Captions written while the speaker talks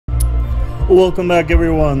Welcome back,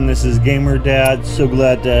 everyone. This is Gamer Dad. So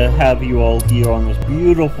glad to have you all here on this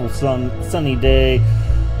beautiful sunny day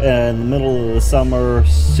in the middle of the summer.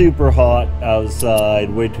 Super hot outside,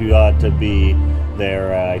 way too hot to be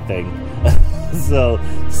there, I think. So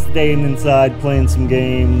staying inside, playing some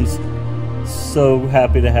games. So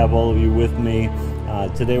happy to have all of you with me.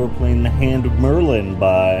 Today we're playing The Hand of Merlin,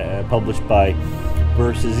 published by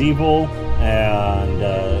Versus Evil. And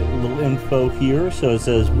a little info here. So it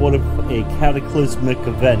says, what if a cataclysmic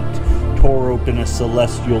event tore open a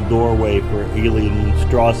celestial doorway for alien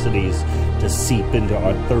monstrosities to seep into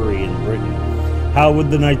Arthurian Britain? How would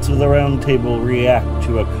the Knights of the Round Table react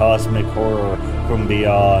to a cosmic horror from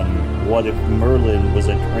beyond? What if Merlin was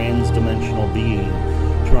a trans-dimensional being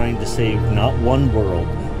trying to save not one world,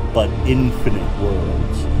 but infinite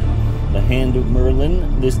worlds? The Hand of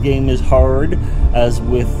Merlin. This game is hard. As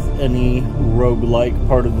with any roguelike,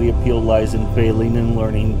 part of the appeal lies in failing and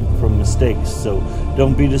learning from mistakes. So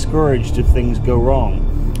don't be discouraged if things go wrong.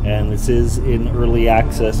 And this is in early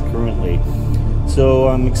access currently. So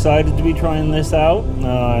I'm excited to be trying this out.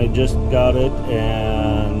 I just got it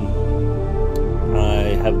and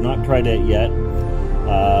I have not tried it yet.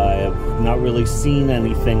 I have not really seen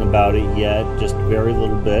anything about it yet, just very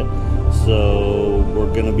little bit. So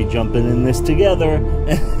we're gonna be jumping in this together,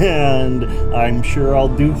 and I'm sure I'll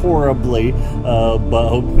do horribly, but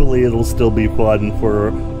hopefully it'll still be fun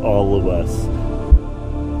for all of us.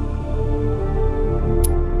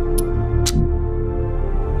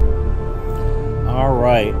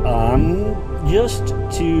 Alright, just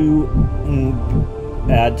to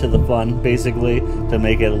add to the fun, basically, to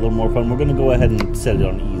make it a little more fun, we're gonna go ahead and set it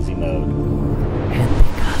on easy mode.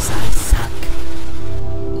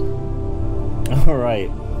 Alright,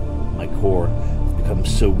 my core has become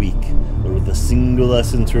so weak, but with a single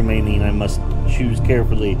essence remaining, I must choose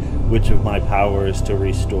carefully which of my powers to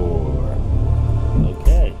restore.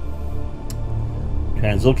 Okay.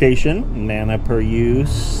 Translocation, mana per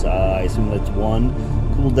use, I assume that's 1.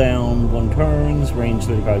 Cooldown 1 turns, range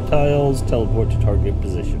 35 tiles, teleport to target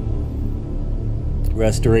position.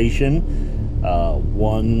 Restoration,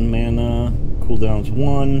 1 mana, cooldown's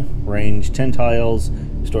 1, range 10 tiles,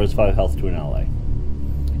 restores 5 health to an ally.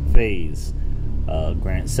 Phase.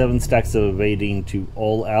 Grant 7 stacks of evading to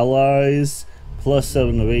all allies, plus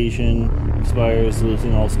 7 evasion, expires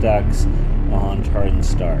losing all stacks on turn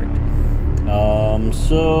start.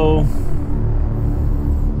 So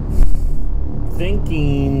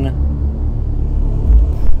thinking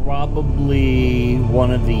probably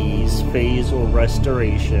one of these, phase or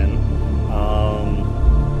restoration.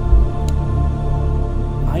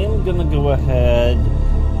 I am gonna go ahead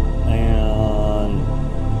and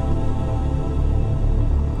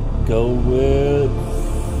go with,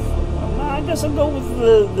 I guess I'll go with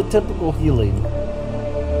the typical healing.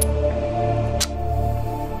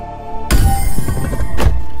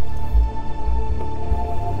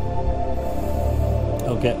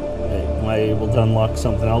 Okay, am I able to unlock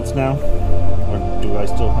something else now? Or do I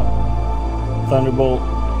still have Thunderbolt,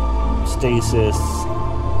 Stasis,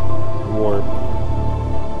 Warp?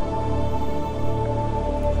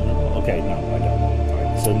 Okay, no, I don't.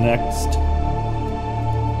 Alright, so next.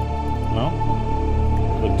 No?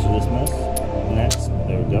 Click to dismiss. Next.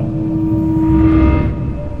 There we go.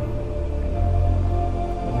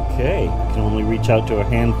 Okay. I can only reach out to a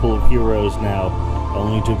handful of heroes now,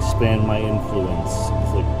 only to expand my influence.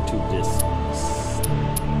 Click to dismiss.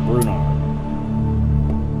 Brunor?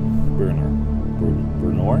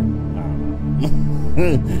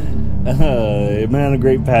 A man of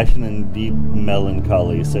great passion and deep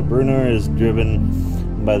melancholy. So Brunor is driven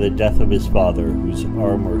by the death of his father, whose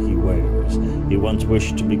armor he wears. He once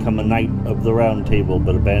wished to become a knight of the Round Table,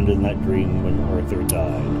 but abandoned that dream when Arthur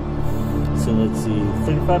died. So let's see,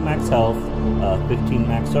 35 max health, 15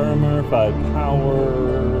 max armor, 5 power,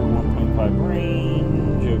 1.5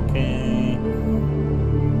 range, okay.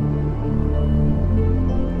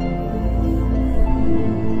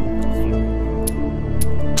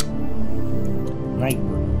 Night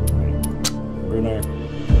Brunor.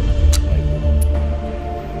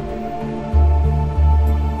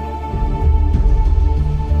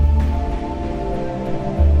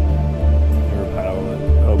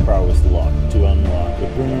 Prowess locked to unlock.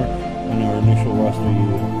 With Brunor on your initial roster, you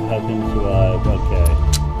have him survive. Okay,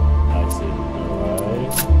 I see.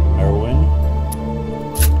 Alright. Merlin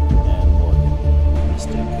and Morgan.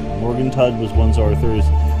 Mystic. Morgantud was once Arthur's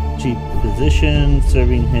chief physician,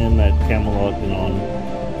 serving him at Camelot and on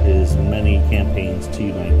his many campaigns to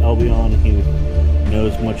unite Albion. He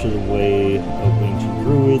knows much of the way of ancient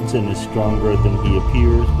druids and is stronger than he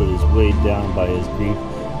appears, but is weighed down by his grief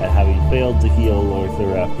at having failed to heal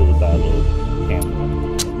Arthur after the Battle of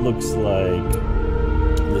Camelot. It looks like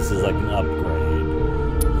this is like an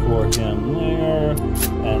upgrade for him there.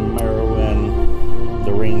 And Merlin,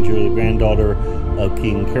 the ranger, the granddaughter of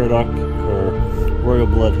King Caradoc, her royal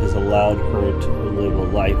blood has allowed her to live a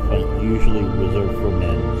life usually reserved for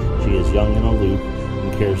men. She is young and aloof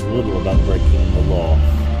and cares little about breaking the law,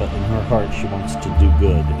 but in her heart she wants to do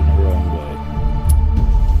good in her own way.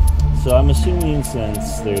 So I'm assuming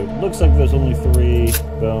since there looks like there's only 3,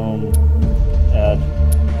 boom, add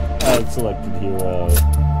selected hero,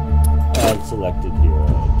 add selected hero,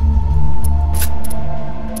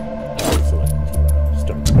 add selected hero,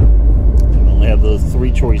 start. You only have those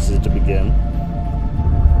 3 choices to begin.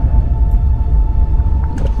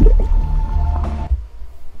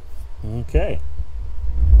 Okay.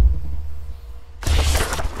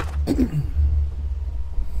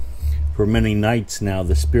 For many nights now,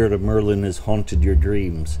 the spirit of Merlin has haunted your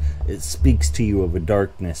dreams. It speaks to you of a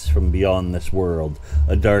darkness from beyond this world,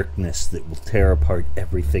 a darkness that will tear apart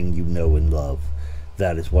everything you know and love.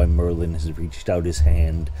 That is why Merlin has reached out his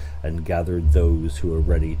hand and gathered those who are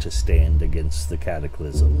ready to stand against the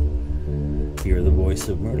cataclysm. Hear the voice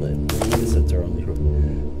of Merlin.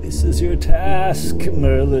 This is your task,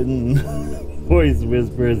 Merlin. Voice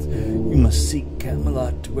whispers, you must seek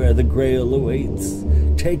Camelot where the Grail awaits.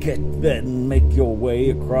 Take it, then make your way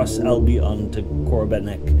across Albion to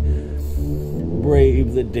Corbenek.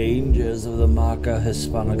 Brave the dangers of the Marca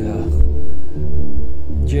Hispanica.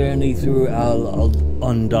 Journey through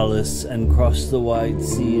Al-Andalus and cross the wide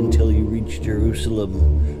sea until you reach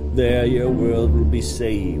Jerusalem. There your world will be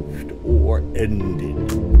saved or ended.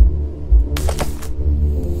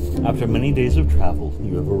 After many days of travel,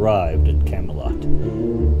 you have arrived at Camelot.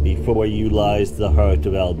 Before you lies the heart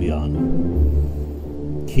of Albion.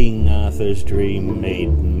 King Arthur's dream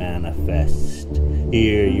made manifest.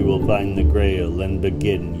 Here you will find the Grail and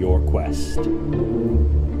begin your quest.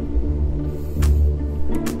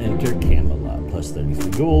 Enter Camelot. Plus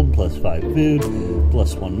 33 gold, plus 5 food,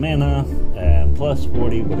 plus 1 mana, and plus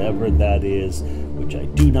 40 whatever that is, which I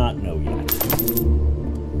do not know yet.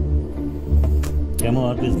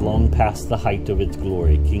 Camelot is long past the height of its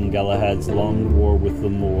glory. King Galahad's long war with the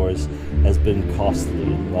Moors has been costly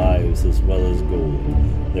in lives as well as gold.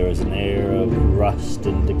 There is an air of rust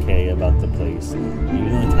and decay about the place.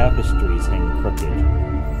 Even the tapestries hang crooked.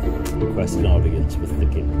 Request an audience with the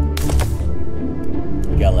king.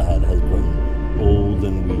 Galahad has grown old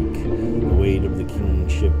and weak. The weight of the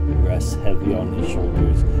kingship rests heavy on his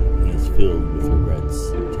shoulders, and he is filled with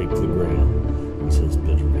regrets. Take the Grail, he says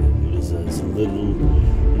bitterly.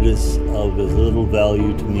 It is of as little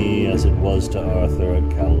value to me as it was to Arthur at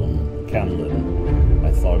Camlin.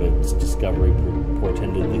 I thought its discovery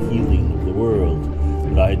portended the healing of the world,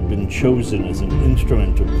 that I had been chosen as an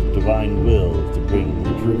instrument of the divine will to bring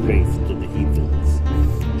the true faith to the heathens.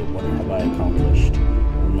 Yet what have I accomplished?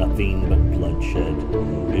 Nothing but bloodshed.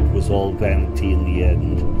 It was all vanity in the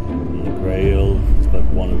end, and the Grail is but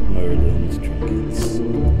one of Merlin's trinkets.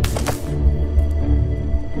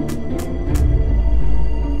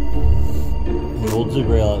 He holds the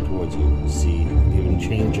Grail out towards you. See, it even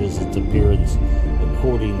changes its appearance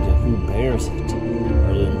according to who bears it.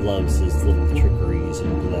 Merlin loves his little trickeries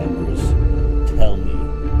and glamours. Tell me,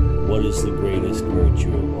 what is the greatest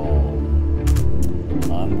virtue of all?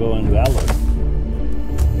 I'm going valor.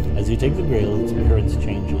 As you take the Grail, its appearance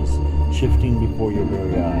changes, shifting before your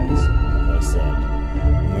very eyes. As I said,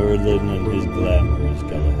 Merlin and his glamours,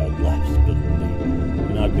 Galahad laughs bitterly.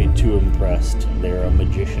 Do not be too impressed. They are a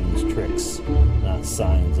magician's tricks, not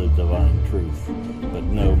signs of divine truth. But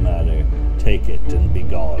no matter, take it and be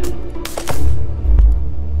gone.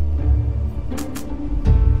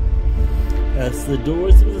 As the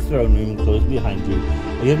doors of the throne room close behind you,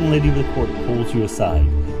 a young lady of the court pulls you aside.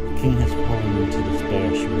 The king has fallen into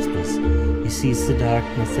despair, she whispers. He sees the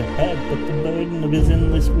darkness ahead, but the burden of his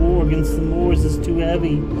endless war against the Moors is too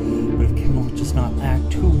heavy. But if Camelot does not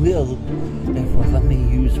act, who will? Therefore, let me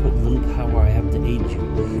use what little power I have to aid you.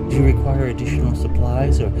 Do you require additional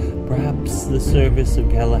supplies, or perhaps the service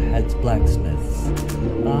of Galahad's blacksmiths?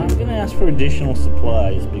 I'm going to ask for additional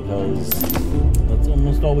supplies, because that's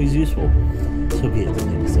almost always useful. So be it,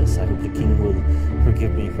 lady says. I hope the king will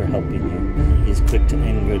forgive me for helping you. He is quick to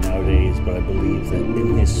anger nowadays, but I believe that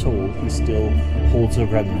in his soul he still holds a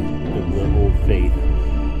remnant of the old faith.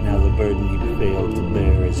 Now the burden you failed to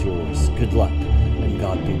bear is yours. Good luck, and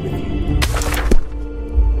God be with you.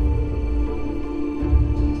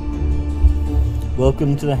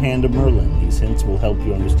 Welcome to the Hand of Merlin. These hints will help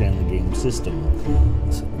you understand the game system.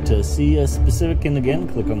 So, To see a specific, and again,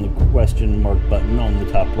 click on the question mark button on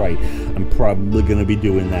the top right. I'm probably going to be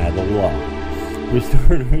doing that a lot. For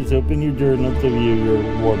starters, open your journal to view your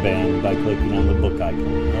warband by clicking on the book icon.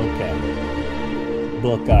 Okay.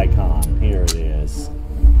 Book icon. Here it is.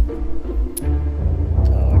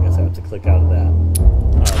 Oh, I guess I have to click out of that.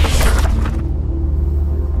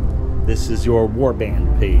 Okay. This is your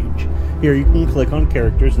warband page. Here you can click on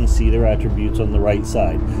characters and see their attributes on the right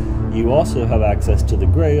side. You also have access to the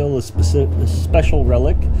Grail, a special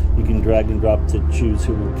relic you can drag and drop to choose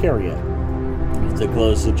who will carry it. To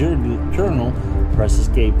close the journal, press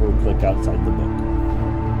escape or click outside the book.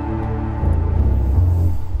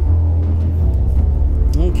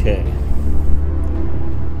 Okay.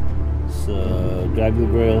 So, drag the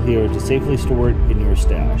Grail here to safely store it in your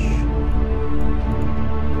stash.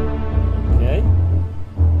 Okay.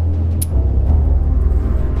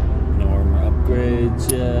 No armor upgrades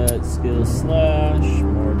yet. Skill slash.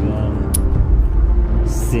 More gun.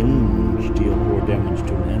 Singe. Deal 4 damage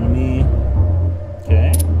to an enemy.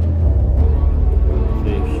 Okay.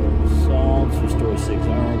 Facial assaults. Restore 6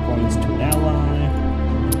 armor points to an ally.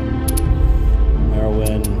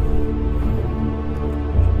 Merlin.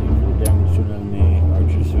 Damage to an enemy.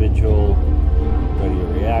 Archer's Vigil. Ready a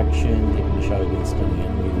reaction. Taking a shot against any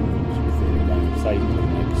enemy that moves within your line of sight for the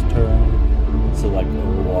next turn. Select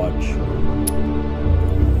Overwatch.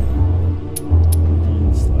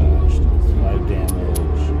 And slash. Does 5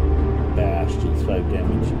 damage. Bash does 5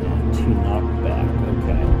 damage. And 2 knockback.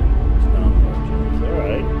 Okay.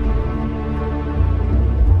 Alright.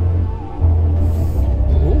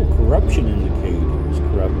 Ooh, corruption indicators.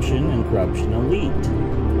 Corruption and corruption elite.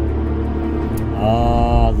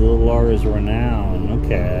 Ah, the little R is renown.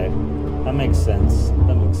 Okay. That makes sense.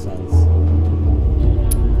 That makes sense.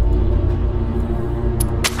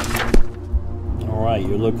 Alright,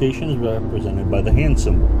 your location is represented by the hand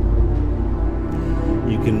symbol.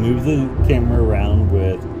 You can move the camera around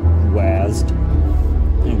with WASD.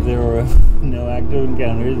 If there are no active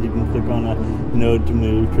encounters, you can click on a node to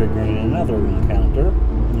move, triggering another encounter.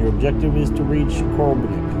 Your objective is to reach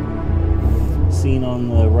Corbinic, seen on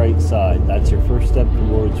the right side. That's your first step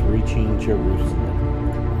towards reaching Jerusalem.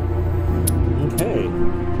 Okay.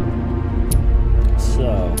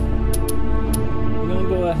 So, I'm going to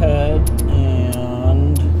go ahead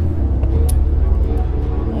and...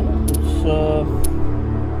 it's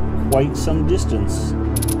quite some distance.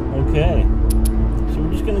 Okay. So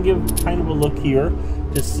we're just going to give kind of a look here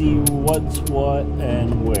to see what's what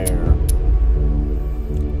and where.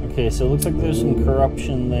 Okay, so it looks like there's some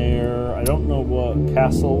corruption there. I don't know what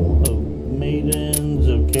Castle of Maidens.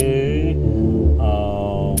 Okay.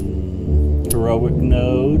 Heroic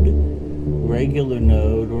node. Regular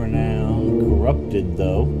node. Renown. Corrupted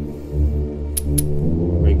though.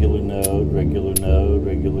 Regular node. Regular node.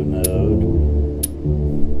 Regular node.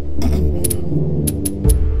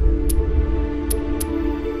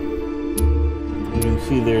 You can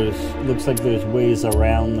see looks like there's ways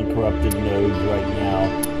around the corrupted nodes right now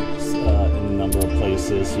in a number of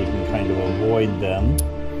places, so you can kind of avoid them.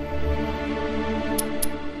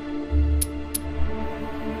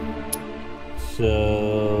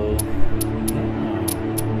 So, yeah.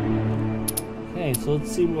 Okay, so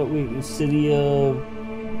let's see what City of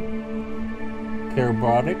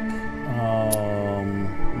Karabatic,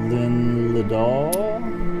 Lynn Lidal,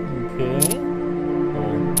 okay.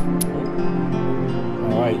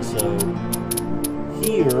 Alright, so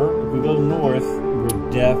here, if we go north,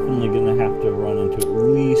 we're definitely going to have to run into at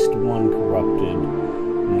least one corrupted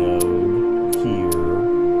node here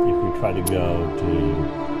if we try to go to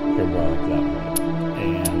Karabatic that way.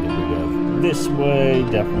 And if we go this way,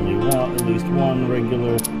 definitely at least one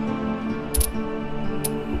regular.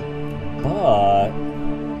 But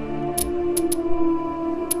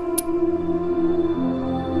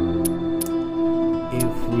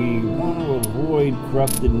if we want to avoid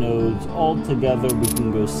corrupted nodes altogether, we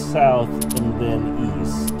can go south and then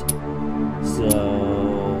east. So,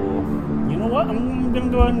 you know what? I'm going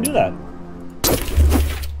to go ahead and do that.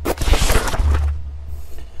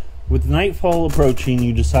 With nightfall approaching,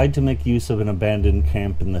 you decide to make use of an abandoned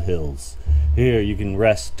camp in the hills. Here, you can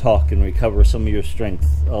rest, talk, and recover some of your strength.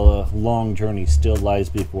 A long journey still lies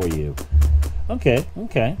before you. Okay,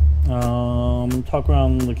 okay. Talk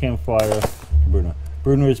around the campfire. Bruno.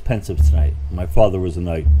 Bruno is pensive tonight. My father was a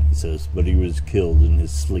knight, he says, but he was killed in his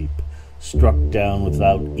sleep, struck down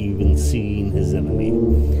without even seeing his enemy.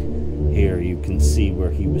 Here you can see where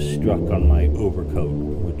he was struck on my overcoat,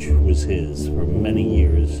 which was his. For many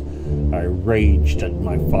years, I raged at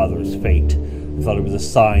my father's fate. I thought it was a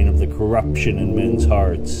sign of the corruption in men's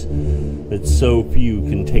hearts, that so few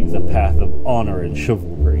can take the path of honor and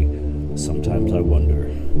chivalry. Sometimes I wonder,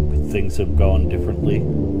 could things have gone differently?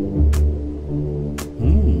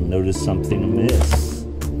 Notice something amiss.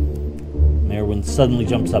 Merlin suddenly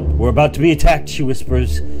jumps up. We're about to be attacked, she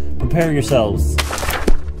whispers. Prepare yourselves.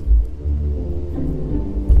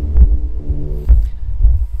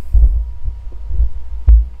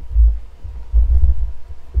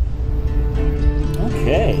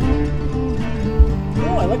 Okay.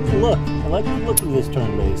 Oh, I like the look. I like the look of this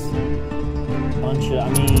turn base. I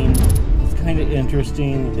mean, it's kind of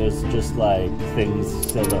interesting. There's just like things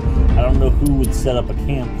set up. I don't know who would set up a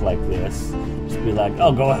camp like this. Just be like,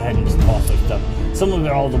 oh, go ahead and just toss our stuff. Some of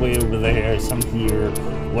it all the way over there, some here,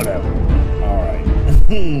 whatever. Alright.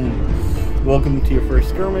 Welcome to your first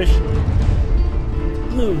skirmish.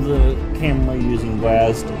 Move the camera using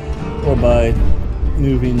blast or by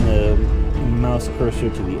moving the mouse cursor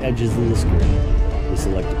to the edges of the screen. You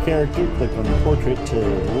select a character, click on the portrait to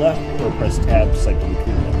the left, or press tab to cycle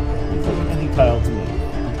between them. And click any tile to move.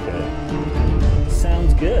 Okay.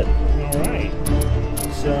 Sounds good. Alright.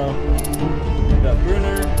 So, we've got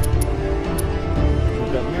Brunner,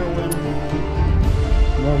 we've got Merlin,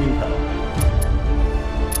 Merlin Power.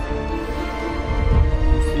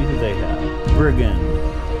 Let's see who they have. Brigand,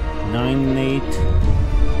 9 and 8.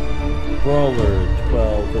 Brawler,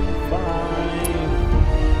 12 and 5.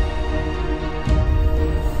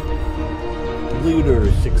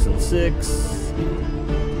 Looter, 6 and 6.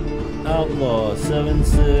 Outlaw,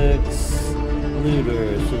 7-6.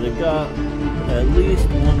 Looter, so they've got at least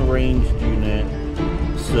one ranged unit.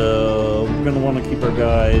 So we're gonna want to keep our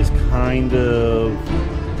guys kind of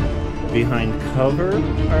behind cover,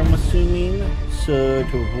 I'm assuming, so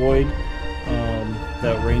to avoid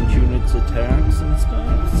that range unit's attacks and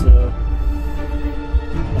stuff. So,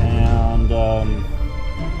 and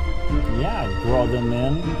yeah, draw them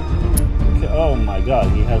in. Okay. Oh my God,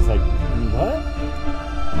 he has like what?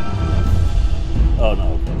 Oh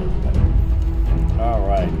no. Okay. All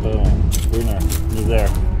right, boom. Brunner, you're there.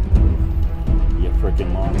 You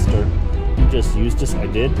frickin' monster. You just used us. I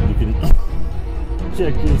did. You can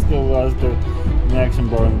check your skill roster in the action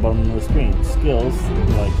bar on the bottom of the screen. Skills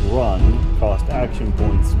like run cost action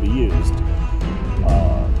points to be used.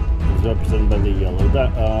 Is represented by the yellow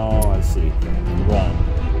dot. Oh, I see. Run.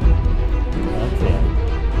 Okay.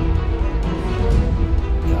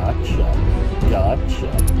 Gotcha.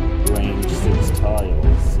 Range 6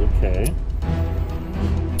 tiles. Okay.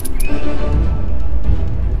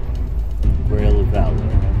 Grail of Valor.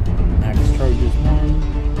 Max charges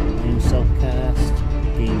 1. Range self-cast.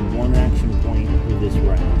 Gain 1 action point for this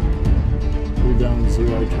round. Cooldown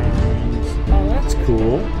 0 turns. Oh, that's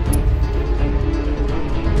cool.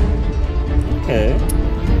 Okay.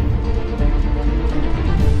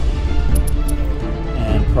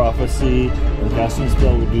 And Prophecy. When casting a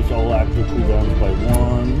spell, reduce all active cooldowns by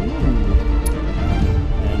 1.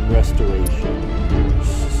 And Restoration.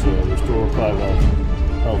 So restore 5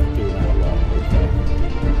 health to an outlaw.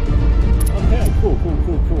 Okay. Okay, cool.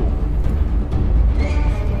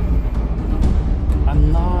 I'm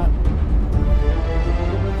not...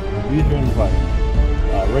 User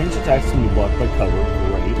environment. Range attacks can be blocked by cover.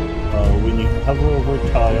 Great. When you hover over a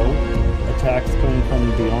tile, attacks coming from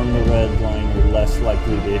beyond the red line are less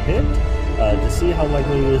likely to hit. To see how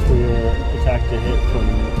likely it is for your attack to hit from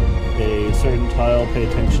a certain tile, pay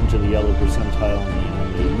attention to the yellow percentile in the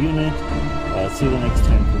enemy unit. See the next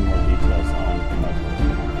time for more details on cover.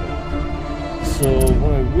 So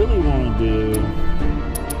what I really want to do,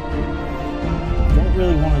 don't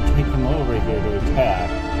really want to take him over here to attack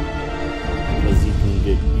because you can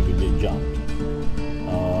get jumped.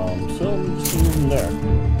 So I'm just gonna move him there.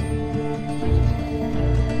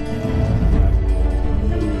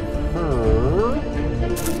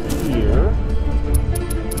 Here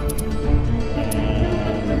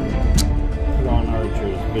and put on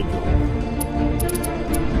Archer's Vigil.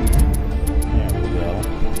 There we go.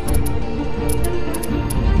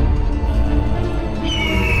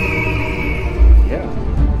 Yeah.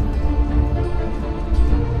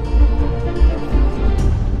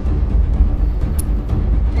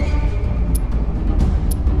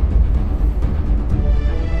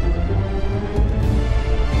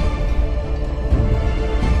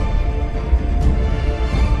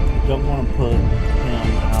 Don't want to put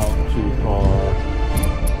him out too far.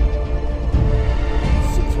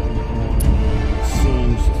 600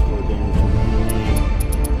 seems just for damage to me.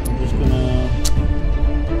 I'm just gonna...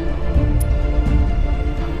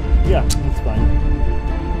 Yeah, that's fine.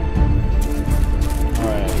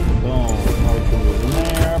 Alright, boom. Archer move in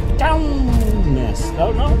there. Down! Miss.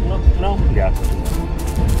 Oh, no. Yeah.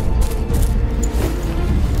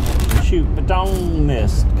 Shoot, but don't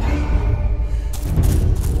miss.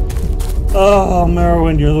 Oh,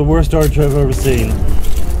 Merlin, you're the worst archer I've ever seen.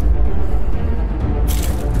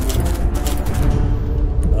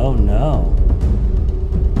 Oh no.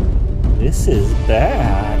 This is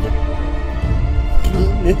bad.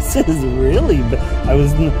 This is really bad.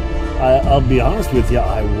 I'll be honest with you,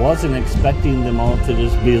 I wasn't expecting them all to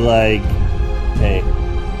just be like, hey,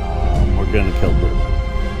 we're gonna kill Bruno.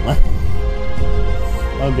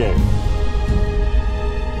 Okay.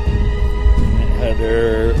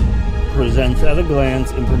 Header presents at a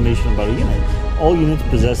glance information about a unit. All units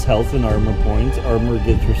possess health and armor points. Armor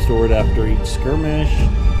gets restored after each skirmish.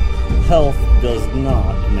 Health does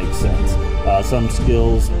not make sense. Some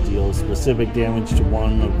skills deal specific damage to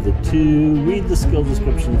one of the two. Read the skill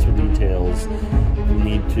descriptions for details. You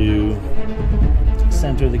need to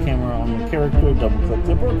center the camera on the character, double click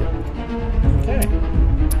the burger. Okay.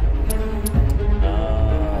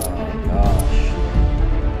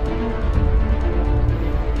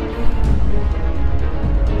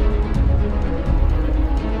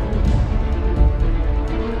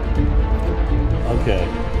 Okay.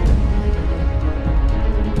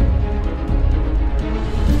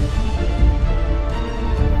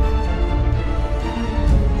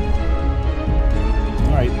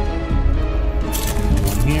 All right.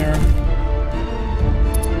 One here.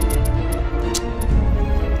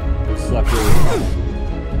 Sucker.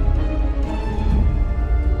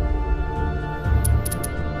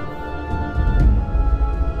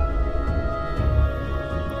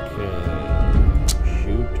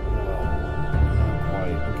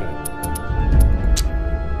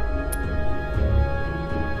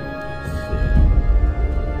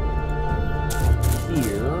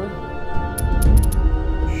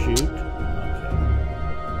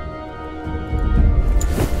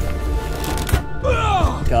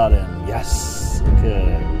 Got him. Yes.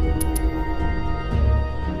 Okay.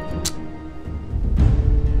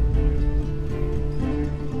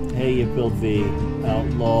 Hey, you filthy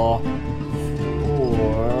outlaw.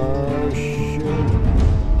 Or shoot.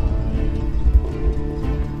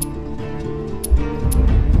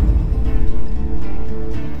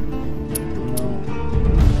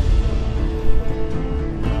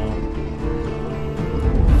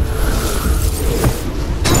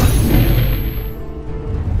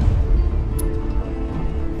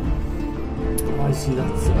 See,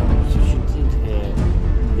 that's so she did hit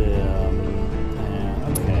them, and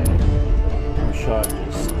okay, our shot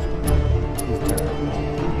just is terrible.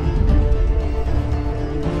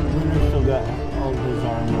 Winner still got all his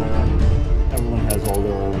armor. Everyone has all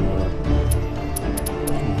their armor.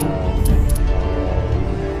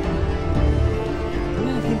 I'm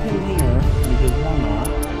gonna keep him here because why not?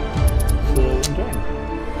 So turn.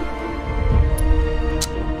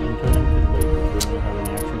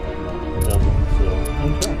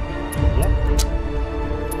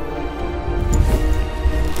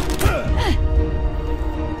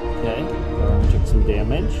 Some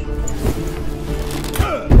damage.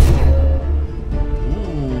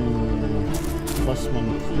 Plus 1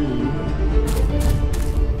 key.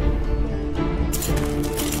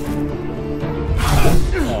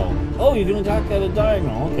 Oh, you can attack at a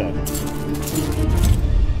diagonal. Okay.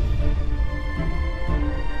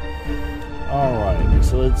 All right.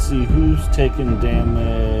 So let's see who's taking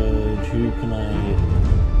damage. Who can I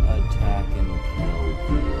attack and kill?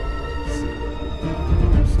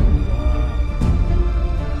 Let's see.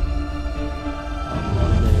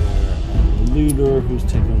 Looter, who's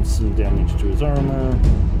taking some damage to his armor.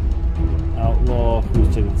 Outlaw, who's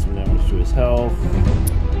taking some damage to his health.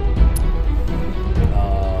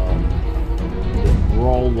 The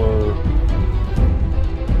Brawler.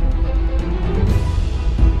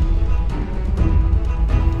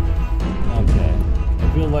 Okay. I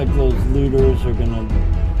feel like those looters are gonna...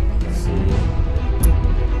 Let's see.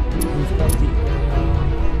 Who's got the...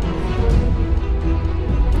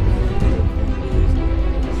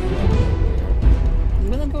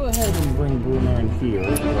 Go ahead and bring Bruno in here,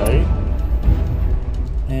 right?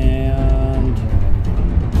 And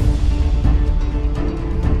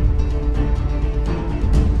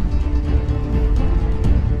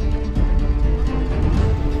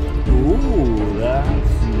ooh,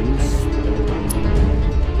 that's useful.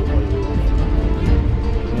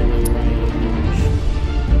 Melee range.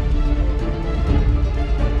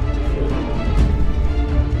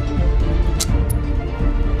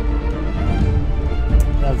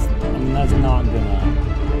 That's not gonna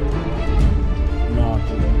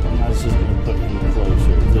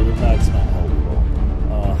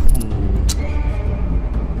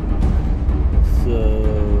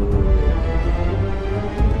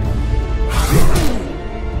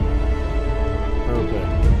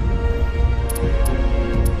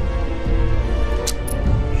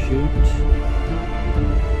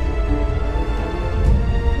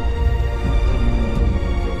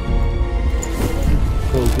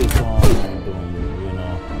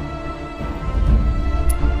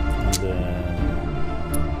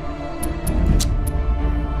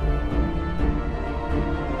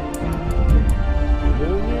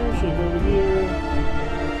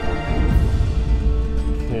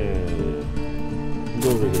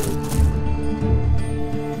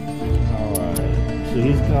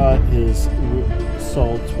his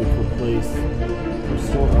salts, which replace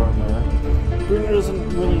restore armor. Bruno doesn't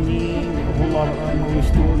really need a whole lot of armor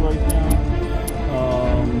restored right now.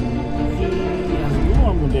 He has no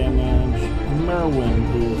armor damage. Merlin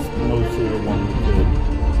is mostly the one who could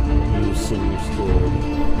use some restored.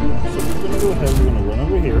 So we're going to go ahead, we're going to run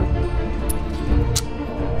over here.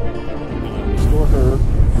 We're going to restore her.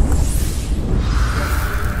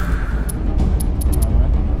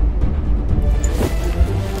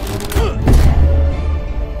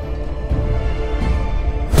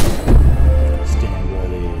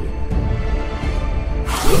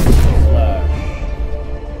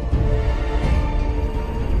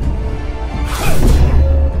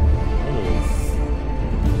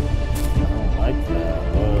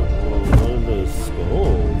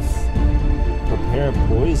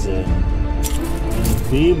 Poison.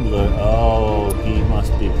 Feebler. Oh, he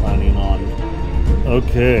must be planning on.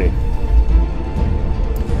 Okay.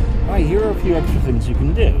 Alright, here are a few extra things you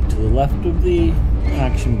can do. To the left of the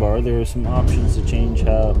action bar, there are some options to change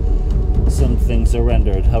how some things are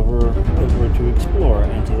rendered. Hover over to explore,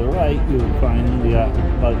 and to the right, you will find the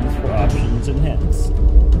buttons for options and hints.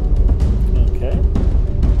 Okay.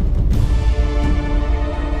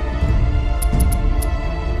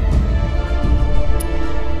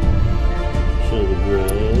 Show the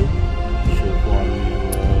grid, show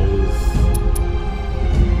formulas,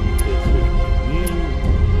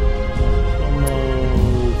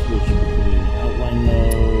 switch between outline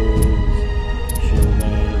modes, show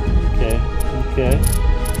name, okay.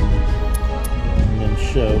 And then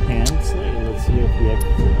show hand slate. Let's see if we have,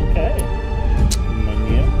 okay.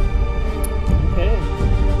 Menu, okay,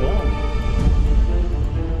 boom.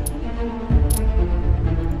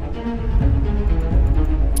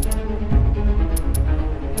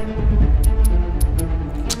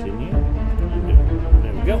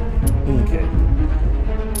 Go. Okay.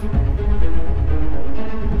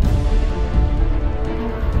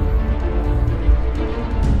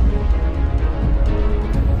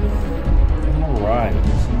 Alright,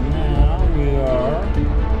 so now we are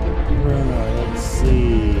Bruno. Let's see.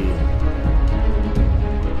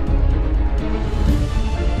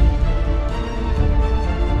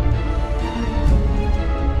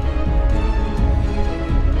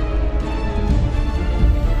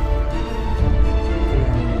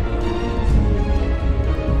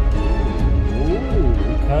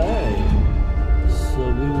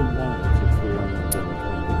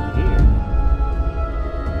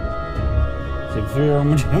 Fear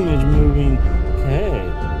damage moving. Okay.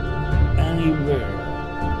 Anywhere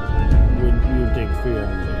would you take fear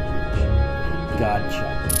damage?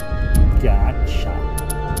 Gotcha.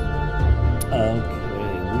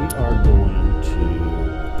 Okay, we are going to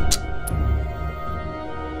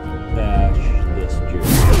bash this dude.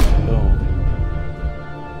 Boom.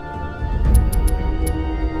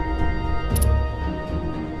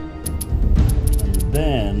 And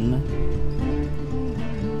then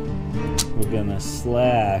we're gonna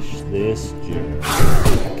slash this jerk.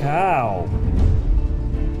 Cow.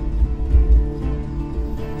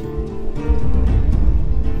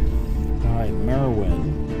 Alright, Merlin.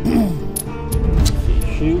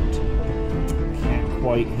 Shoot. Can't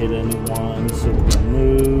quite hit anyone, so we're gonna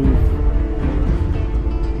move.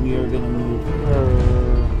 We are gonna move her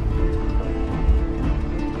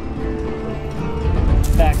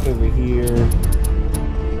back over here.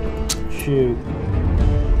 Shoot.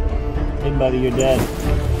 Hey buddy, you're dead.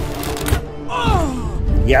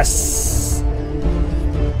 Yes!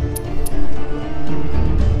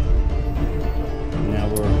 Now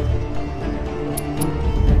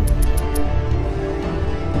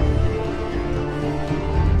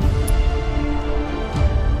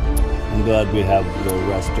I'm glad we have the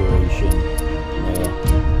restoration there.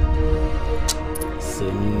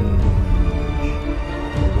 Singe.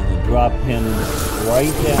 We're gonna drop him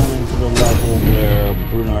right down into the level where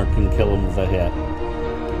Brunar can kill him with a hit.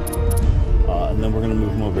 And then we're going to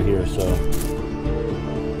move him over here, so...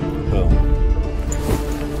 Boom.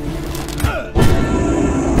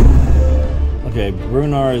 Okay,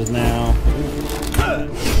 Brunar is now...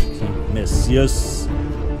 Miss, yes.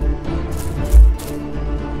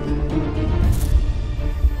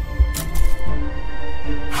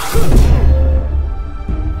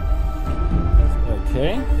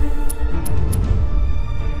 Okay.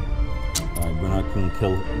 Alright, Brunar can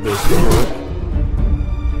kill this jerk.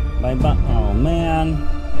 Bye-bye. Oh, man.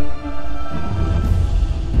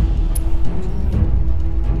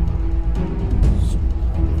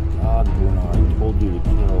 God, Bruno, I told you to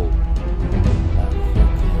kill that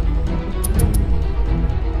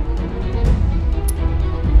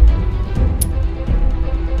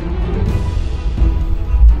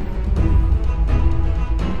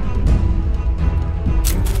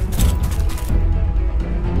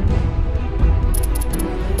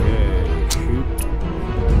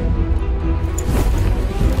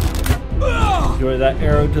Enjoy that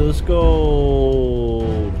arrow to the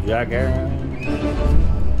skull, Jack Aaron.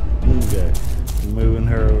 Okay, moving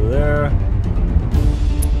her over there.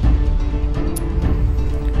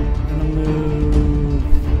 Gonna move.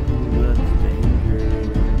 That's danger.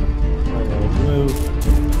 Move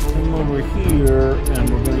him over here, and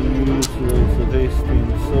we're gonna use the base stream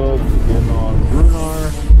sub to get on Brunar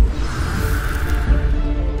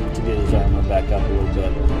to get his armor back up a little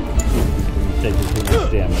bit. Taking too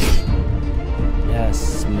much damage.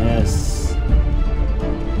 Yes, miss.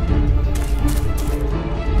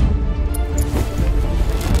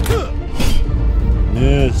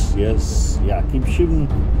 Miss, yes. Yeah, keep shooting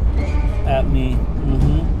at me.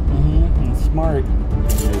 And smart.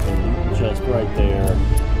 Just right there.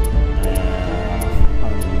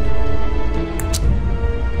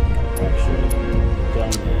 Actually,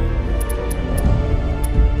 done it.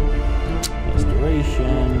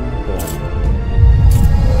 Restoration. Boom.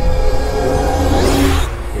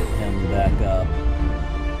 Back up.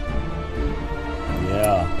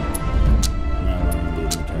 Yeah. Now we're gonna do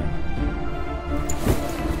the turn.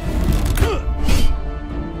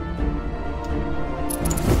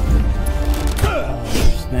 Oh,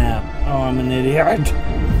 snap. Oh, I'm an idiot. I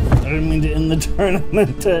didn't mean to end the turn. I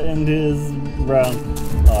meant to end his round.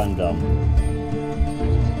 Oh, I'm dumb.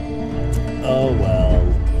 Oh, well.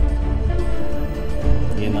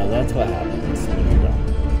 You know, that's what happens when you're dumb.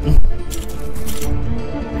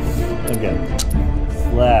 Okay.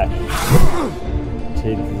 Slash.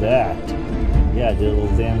 Take that. Yeah, did a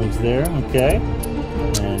little damage there. Okay.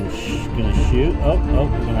 And gonna shoot. Oh,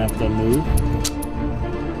 gonna have to move.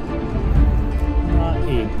 Not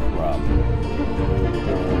a problem.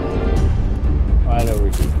 Right over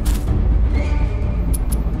here.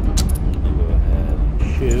 Go ahead and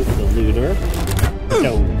shoot the looter.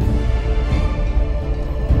 No.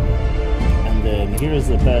 And then here's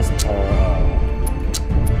the best part.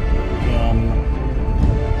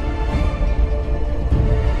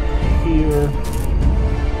 Here,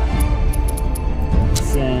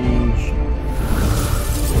 Singe.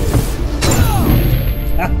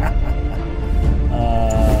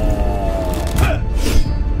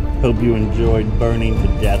 Hope you enjoyed burning to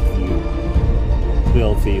death, you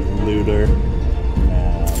filthy looter.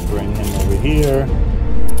 Bring him over here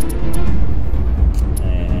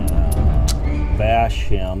and bash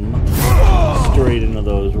him straight into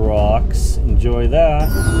those rocks. Enjoy that.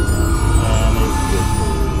 And it's victory.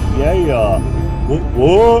 Yeah.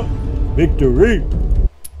 What? Victory.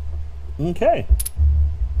 Okay.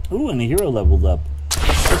 Ooh, and the hero leveled up.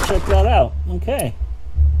 Let's check that out. Okay.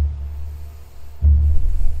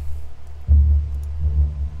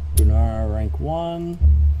 Brunar, rank 1.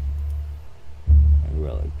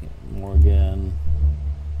 Relic Morgan.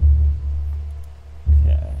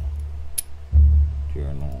 Okay.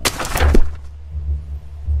 Journal.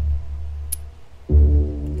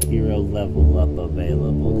 Hero level up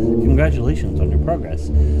available. Congratulations on your progress.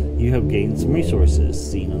 You have gained some resources,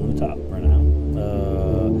 seen on the top renown.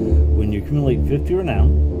 When you accumulate 50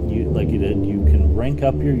 renown, like you did, you can rank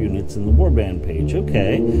up your units in the warband page.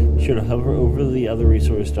 Okay. Be sure to hover over the other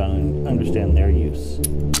resource to understand their use.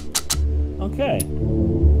 Okay.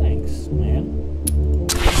 Thanks, man.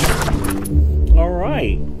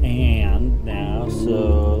 Alright. And now,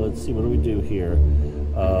 so let's see, what do we do here?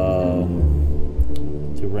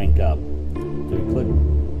 To rank up. Do we click?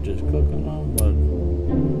 Just click on what?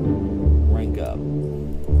 Rank up.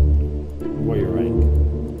 Warrior rank.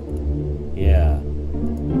 Yeah.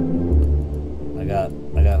 I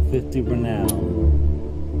got 50 renown.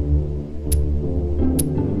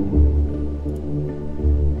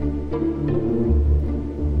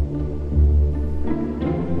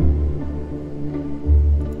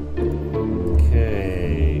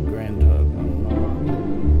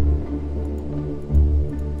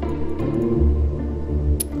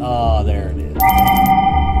 There it is.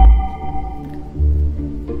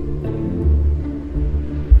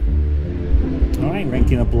 Alright,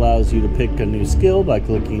 ranking up allows you to pick a new skill by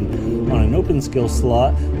clicking on an open skill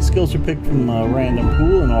slot. Skills are picked from a random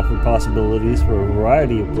pool and offer possibilities for a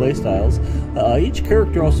variety of playstyles. Each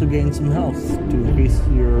character also gains some health. To increase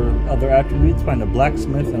your other attributes, find a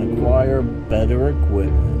blacksmith and acquire better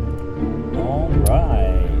equipment.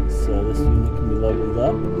 Alright, so this unit can be leveled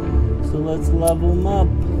up. So let's level them up.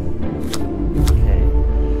 Okay.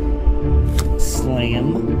 Slam.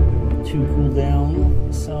 2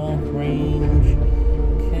 cooldown. Self range.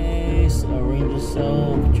 Okay. So range of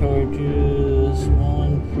self. Charges.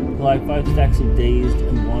 1. Apply 5 stacks of dazed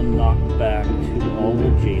and 1 knockback to all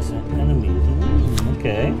adjacent enemies.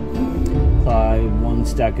 Okay. Apply 1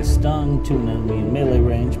 stack of stun to an enemy in melee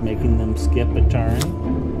range, making them skip a turn.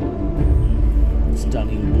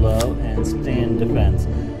 Stunning blow and stand defense.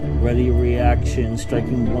 Ready reaction,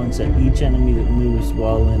 striking once at each enemy that moves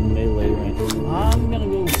while in melee range. I'm gonna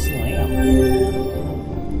go slam.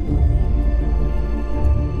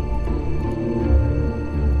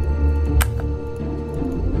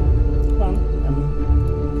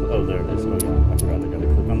 Oh, there it is. Oh yeah, I forgot I gotta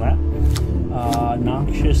click on that.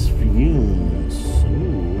 Noxious fumes.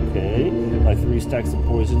 Ooh, okay. By 3 stacks of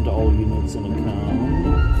poison to all units in a cone.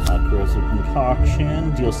 Corrosive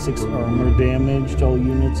concoction. Deals 6 armor damage to all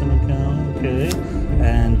units in a cone. Okay.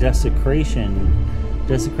 And desecration.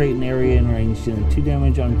 Desecrate an area in range, dealing 2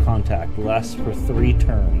 damage on contact. Lasts for 3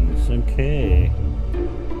 turns. Okay.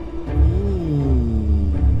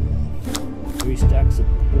 3 stacks of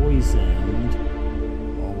poisoned.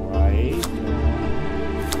 Alright.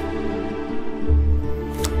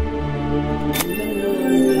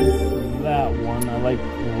 That one. I like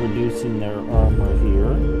reducing their armor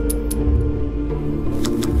here.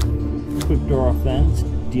 Quick draw offense.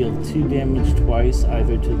 Deal 2 damage twice,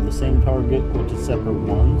 either to the same target or to separate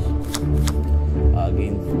ones.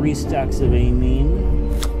 Gain 3 stacks of aiming.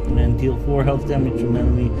 And then deal 4 health damage to an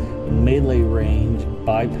enemy in melee range,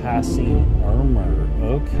 bypassing armor.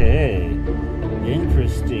 Okay.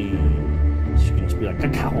 Interesting. She can just be like, a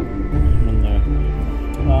cow. In there.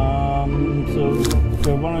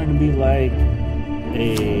 So I want her to be like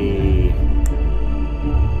a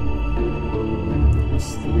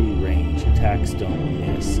 3 range. Attacks don't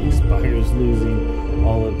miss. Expires losing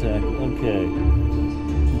all attack. Okay.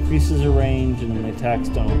 Increases her range and then the attacks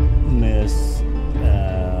don't miss.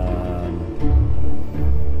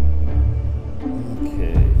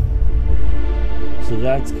 Okay. So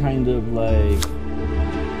that's kind of like,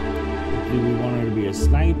 do we want her to be a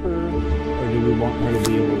sniper, or do we want her to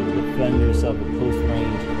be able to defend herself at close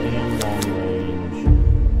range and long range,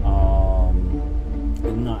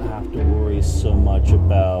 and not have to worry so much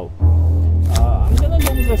about, I'm gonna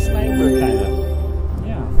go with a sniper, kind of.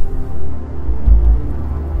 Yeah.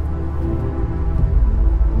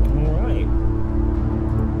 Alright.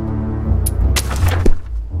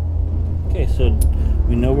 Okay, so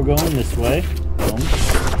we know we're going this way.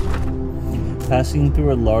 Passing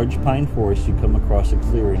through a large pine forest, you come across a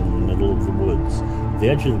clearing in the middle of the woods. At the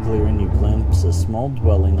edge of the clearing, you glimpse a small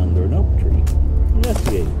dwelling under an oak tree.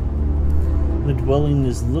 Investigate. The dwelling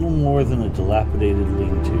is little more than a dilapidated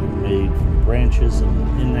lean-to, made from branches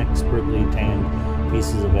and inexpertly tanned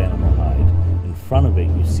pieces of animal hide. In front of it,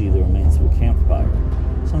 you see the remains of a campfire.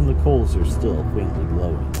 Some of the coals are still faintly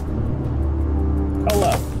glowing. Call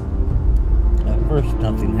out. At first,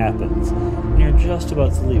 nothing happens. You're just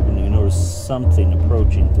about to leave when you notice something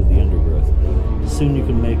approaching through the undergrowth. Soon you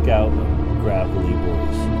can make out a gravelly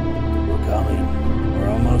voice. We're coming. We're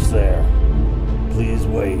almost there. Please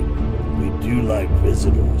wait. We do like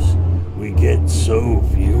visitors. We get so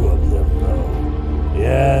few of them, though.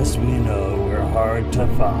 Yes, we know. We're hard to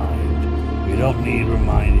find. We don't need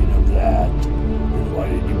reminding of that. Then why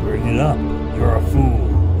did you bring it up? You're a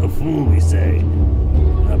fool. A fool, we say.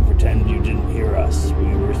 Pretend you didn't hear us.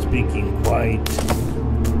 We were speaking quite.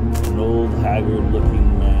 An old,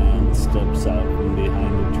 haggard-looking man steps out from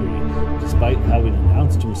behind a tree. Despite having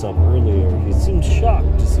announced himself earlier, he seems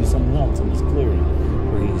shocked to see someone else in his clearing,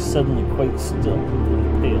 where he's suddenly quite still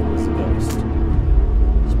and pale as a ghost.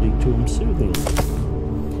 Speak to him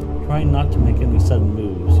soothingly. Trying not to make any sudden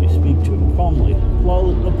moves, you speak to him calmly,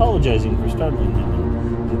 apologizing for startling him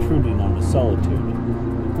and intruding on his solitude.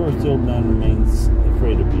 Of course, the old man remains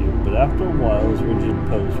afraid of you, but after a while his rigid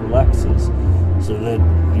pose relaxes. So that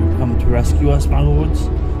you come to rescue us, my lords?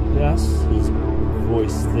 Yes, his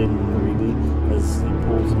voice thin and reedy as he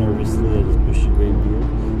pulls nervously at his bushy gray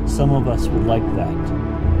beard. Some of us would like that.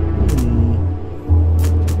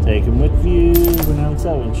 Take him with you, renounce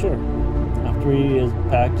Owen, sure. After he has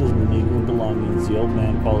packed his meager belongings, the old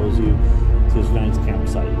man follows you to his giant's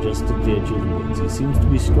campsite, just at the edge of the woods. He seems to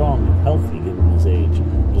be strong and healthy given his age,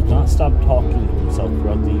 but does not stop talking to himself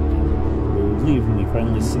throughout the evening. You're relieved when he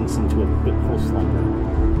finally sinks into a fitful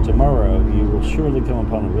slumber. Tomorrow, you will surely come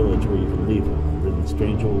upon a village where you can leave him, and then the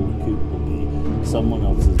strange old coop will be someone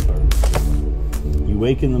else's burden. You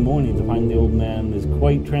wake in the morning to find the old man is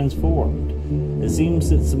quite transformed. It seems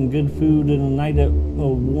that some good food and a night at a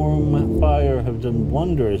warm fire have done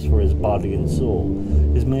wonders for his body and soul.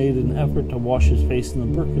 He's made an effort to wash his face in the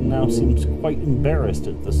brook and now seems quite embarrassed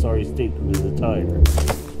at the sorry state of his attire.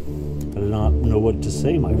 I do not know what to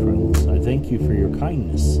say, my friends. I thank you for your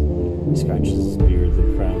kindness. He scratches his beard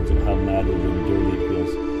and frowns at how matted and dirty it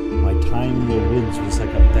feels. My time in the woods was like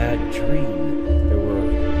a bad dream. There were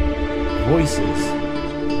voices.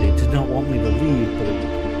 They did not want me to leave,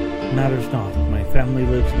 but Matters not. My family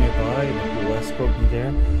lives nearby, and if you'll escort me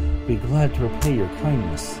there, be glad to repay your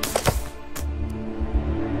kindness.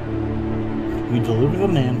 You deliver the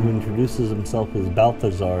man who introduces himself as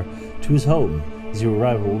Balthazar to his home. As you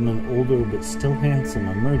arrive, a woman older but still handsome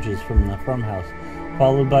emerges from the farmhouse,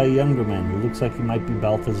 followed by a younger man who looks like he might be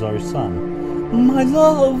Balthazar's son. "My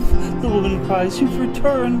love!" the woman cries. "You've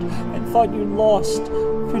returned! I thought you'd lost.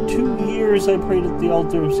 For 2 years I prayed at the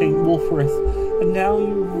altar of St. Wulfrith, and now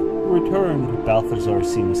you've returned." Balthazar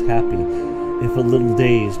seems happy, if a little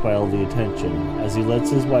dazed by all the attention. As he lets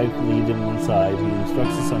his wife lead him inside, he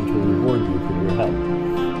instructs his son to reward you for your help.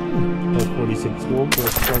 Plus 46 gold for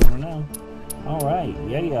a silver now. Alright,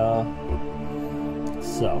 yeah.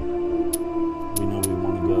 So, we know we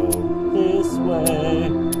want to go this way.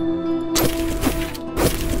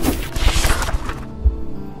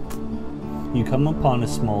 You come upon a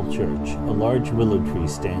small church. A large willow tree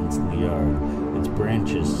stands in the yard, its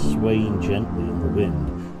branches swaying gently in the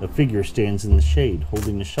wind. A figure stands in the shade,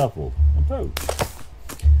 holding a shovel. Approach.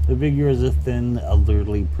 The figure is a thin,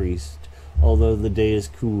 elderly priest. Although the day is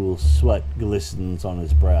cool, sweat glistens on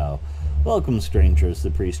his brow. "Welcome, strangers,"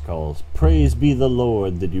 the priest calls. "Praise be the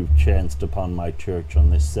Lord that you've chanced upon my church on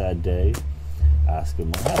this sad day." Ask him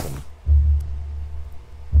what happened.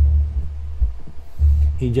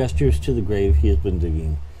 He gestures to the grave he has been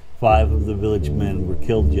digging. 5 of the village men were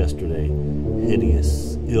killed yesterday.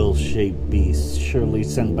 Hideous, ill-shaped beasts, surely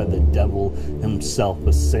sent by the devil himself,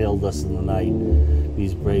 assailed us in the night.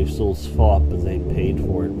 These brave souls fought, but they paid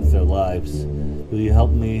for it with their lives. Will you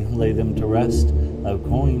help me lay them to rest? I have a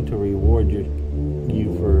coin to reward you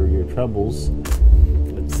for your troubles.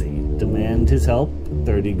 Let's see. Demand his help.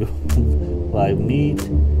 30 gold, 5 meat.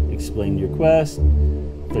 Explain your quest.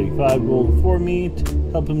 35 gold, 4 meat.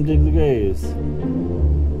 Help him dig the graves.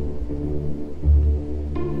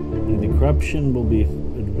 The corruption will be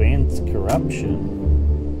advanced corruption.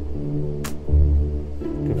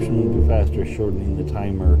 Corruption will be faster, shortening the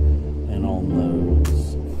timer and all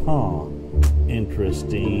nodes. Huh.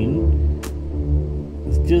 Interesting.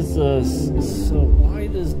 It's just so why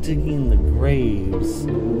does digging the graves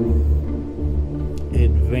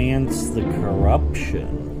advance the corruption?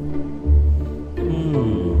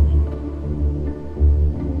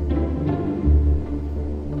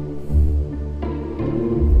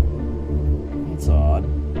 That's odd.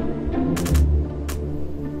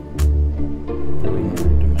 Bruner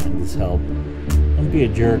demand his help. Don't be a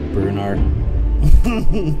jerk, Bruner.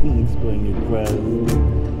 Explain your quest.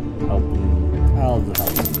 Help him. I'll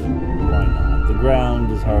help him. Why not? The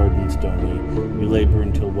ground is hard and stony. We labor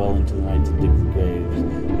until well into the night to dig the graves.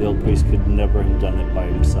 The old priest could never have done it by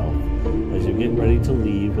himself. As you get ready to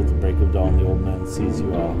leave at the break of dawn, the old man sees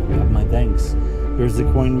you off. You have my thanks. Here's the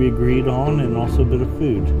coin we agreed on, and also a bit of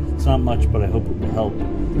food. It's not much, but I hope it will help.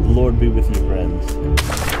 The Lord be with you, friends.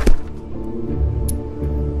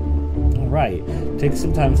 Alright, take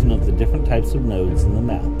some time to note the different types of nodes in the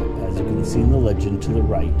map. As you can see in the legend to the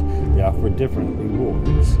right, they offer different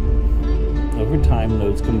rewards. Over time,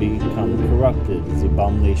 nodes can become corrupted as the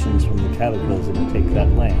abominations from the cataclysm take that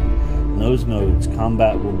land. In those nodes,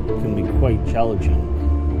 combat can be quite challenging.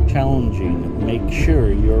 Make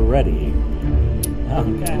sure you're ready.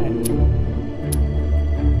 Okay.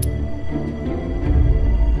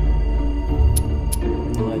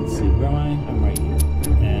 Let's see, where am I? I'm right here.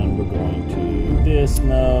 And we're going to this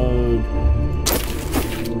node.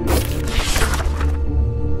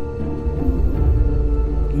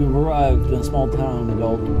 You've arrived in a small town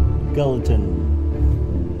called Gelatin.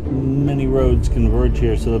 Many roads converge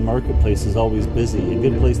here, so the marketplace is always busy, a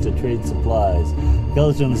good place to trade supplies.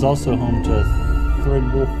 Gelatin is also home to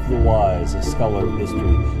Threadwolf the Wise, a scholar of history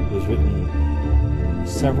who has written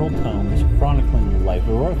several tomes chronicling the life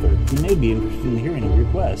of Arthur. He may be interested in hearing of your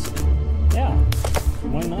quest. Yeah,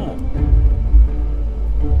 why not?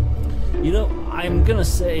 You know, I'm gonna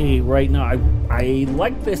say right now, I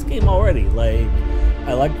like this game already. Like,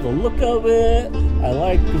 I like the look of it. I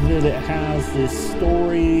like that it has this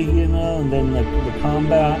story, you know, and then the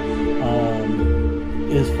combat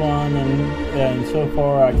is fun, and so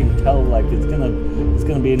far I can tell like it's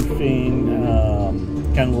gonna be interesting.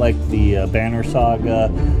 Kind of like the Banner Saga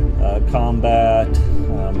combat,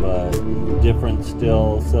 but different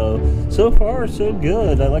still. So far so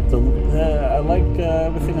good. I like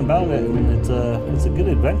everything about it, and it's a good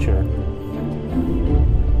adventure.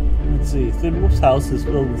 Let's see. Thidwolf's house is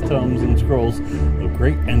filled with tomes and scrolls of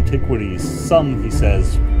great antiquities. Some, he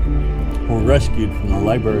says, were rescued from the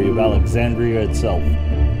library of Alexandria itself.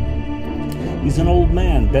 He's an old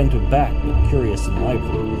man, bent of back, but curious and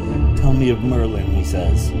lively. Tell me of Merlin, he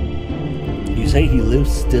says. You say he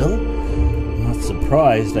lives still? Not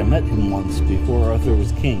surprised. I met him once before Arthur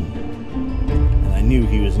was king, and I knew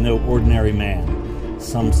he was no ordinary man.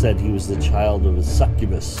 Some said he was the child of a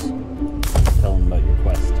succubus. Tell him about your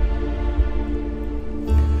quest.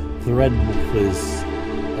 The Red Wolf is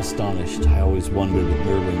astonished. I always wondered at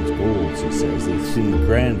Merlin's goals, he says. They seem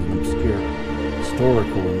grand and obscure,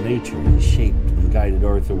 historical in nature. He shaped and guided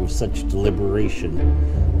Arthur with such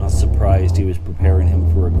deliberation. Not surprised he was preparing him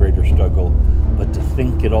for a greater struggle, but to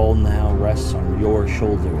think it all now rests on your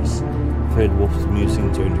shoulders. Red Wolf's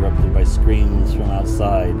musings are interrupted by screams from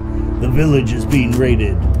outside. The village is being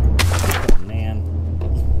raided. Oh, man.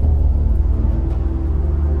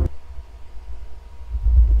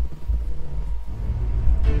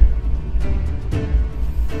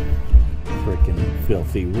 Frickin'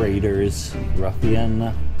 filthy raiders. Ruffian.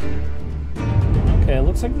 Okay, it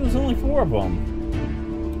looks like there's only 4 of them.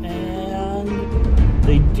 And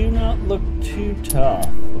they do not look too tough.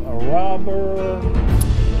 A robber,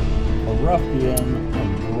 a ruffian, a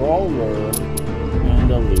brawler,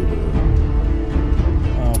 and a looter.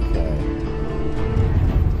 Okay.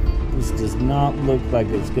 This does not look like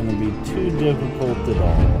it's going to be too difficult at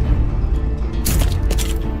all.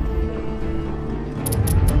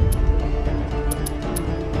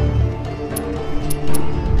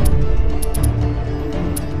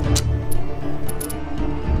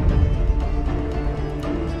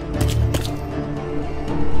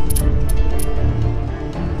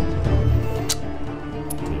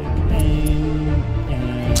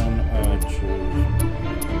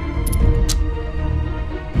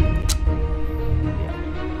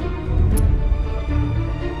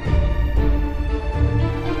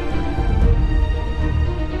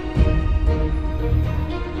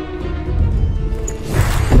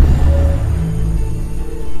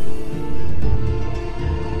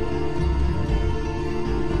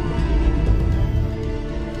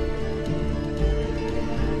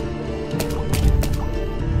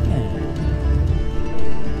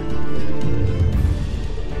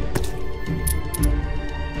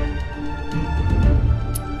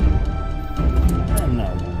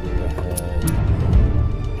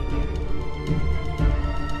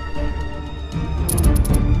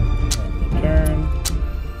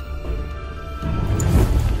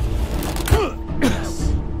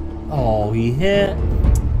 He hit.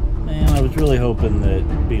 Man, I was really hoping that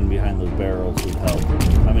being behind those barrels would help.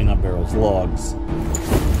 I mean, not barrels, logs.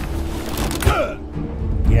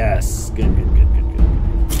 Yes. Good, good, good, good, good.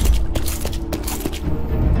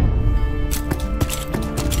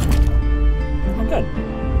 Oh, good.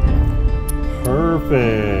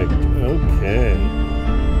 Perfect. Okay.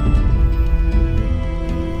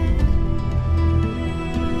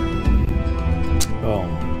 Boom.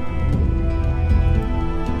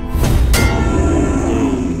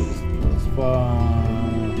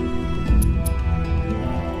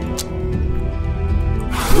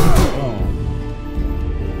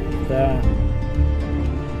 That.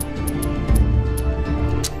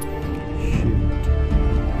 Shoot.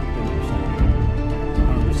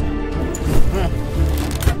 100%.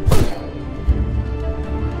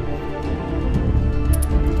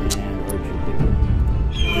 And archer.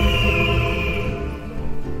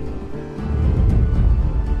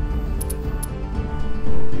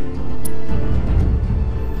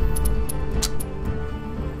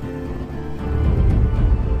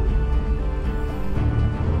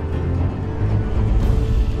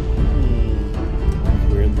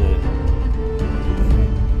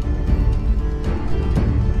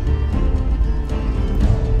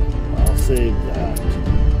 Save that.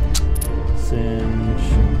 Singe.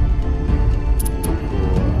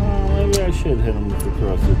 Oh, maybe I should hit him with the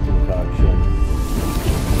corrosive concoction.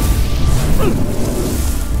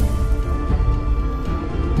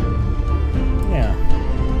 Yeah,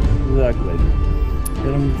 exactly.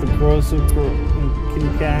 Hit him with the corrosive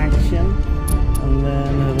concoction, and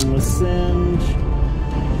then hit him with Singe.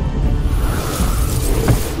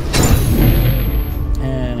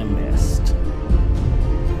 And it missed.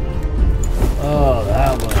 Oh,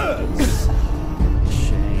 that was a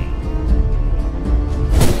shame.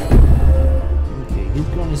 Okay, he's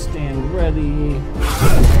going to stand ready.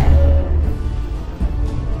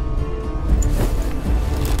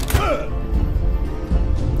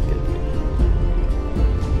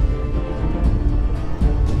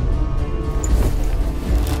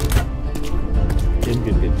 Good,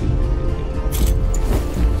 good, good, good,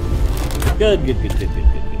 good, good, good, good, good, good,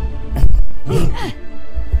 good.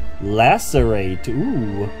 Lacerate.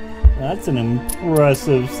 Ooh, that's an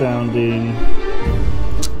impressive sounding.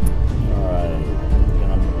 Alright.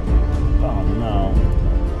 Oh no.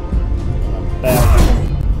 Gonna back.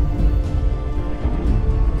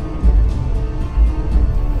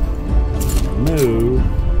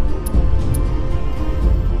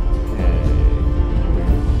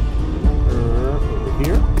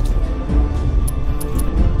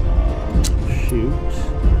 shoot.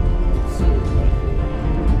 Let's see what I do.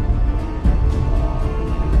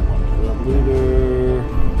 One looter.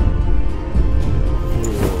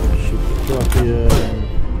 Shoot the truck in.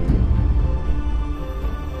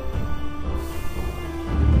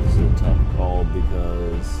 This is a tough call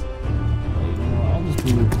because I'll just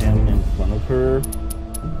move him in front of her.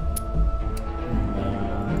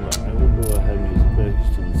 And I will go ahead and use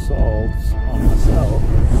fixed and salts on myself.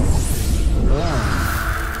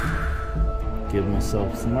 Give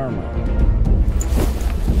myself some armor.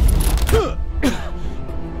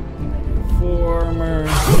 Former.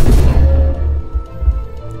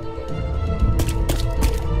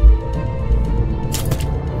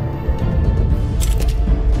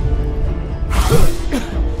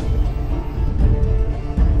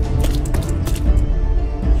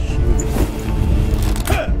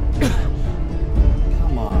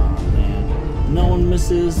 Come on, man. No one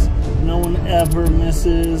misses. No one ever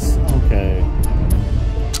misses. Okay.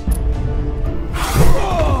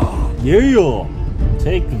 Yeah!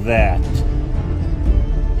 Take that.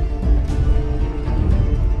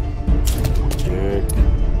 Jerk.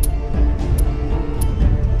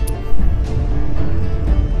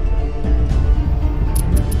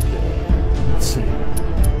 Let's see.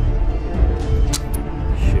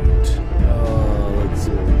 Shoot. Let's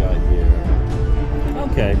see what we got here.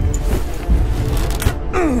 Okay.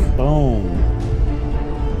 Boom.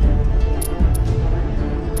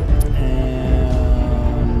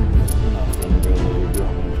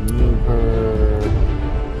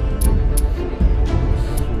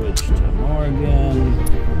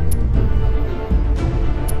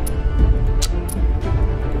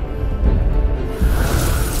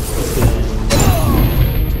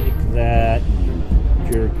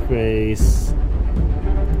 Face,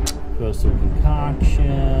 throw some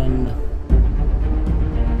concoction.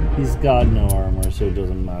 He's got no armor, so it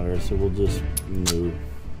doesn't matter. So we'll just move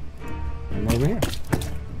him over here,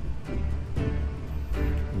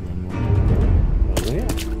 and then we'll move over here.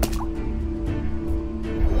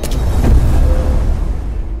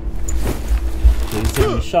 Please take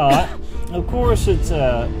a shot. Of course, it's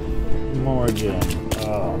Morgan.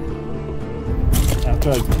 Oh. After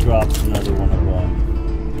I dropped another one of them.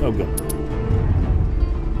 Oh, good.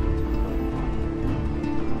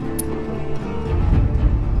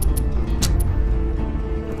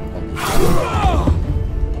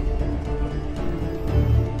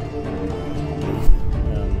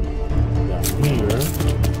 Down here,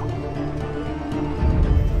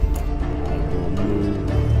 I will move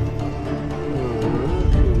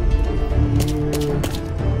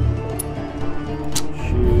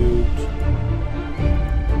shoot.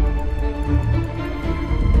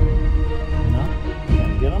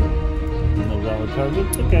 No valid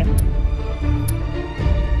targets? Okay.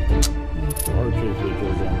 Archers will go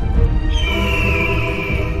down.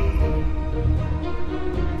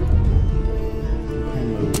 And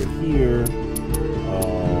over here,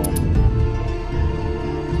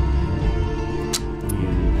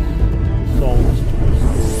 use salts to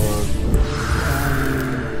restore.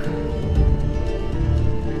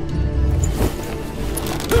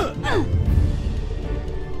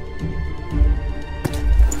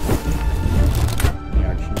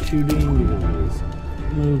 Shooting because of his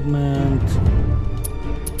movement.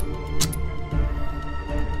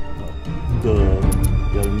 Duh.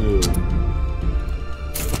 Gotta move.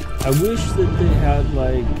 I wish that they had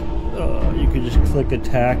like you could just click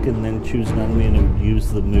attack and then choose an enemy and it would use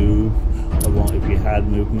the move along if you had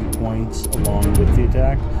movement points along with the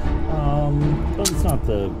attack. But it's not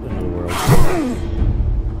the end of the world.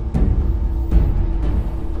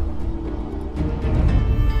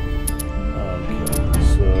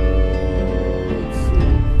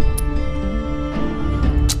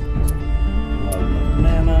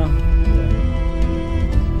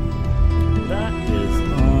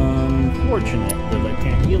 Fortunate that I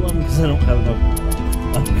can't heal him because I don't have enough.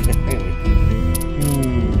 Okay.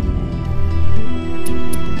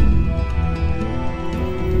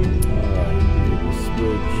 Alright,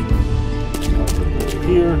 switch. Over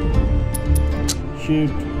here.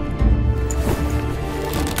 Shoot.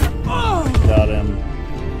 Got him.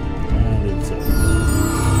 And it's it.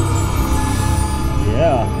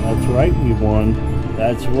 Yeah, that's right, we won.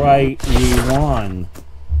 That's right, we won.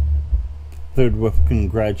 Third Wolf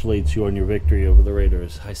congratulates you on your victory over the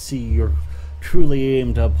raiders. I see you're truly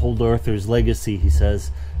aimed to uphold Arthur's legacy, he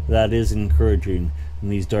says. That is encouraging. In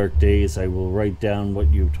these dark days, I will write down what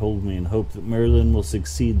you've told me and hope that Merlin will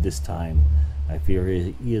succeed this time. I fear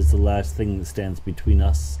he is the last thing that stands between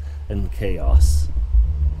us and chaos.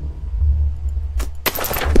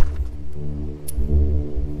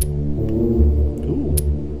 Ooh.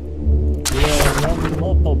 Yeah.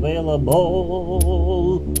 available.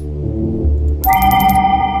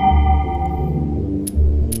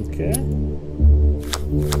 Okay.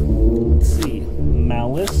 Let's see.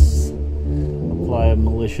 Malice. Apply a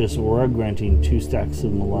malicious aura, granting 2 stacks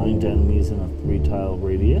of malign to enemies in a 3-tile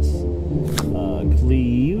radius.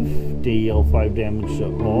 Cleave. Deal 5 damage to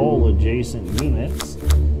all adjacent units.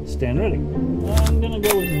 Stand ready. I'm gonna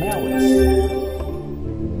go with Malice.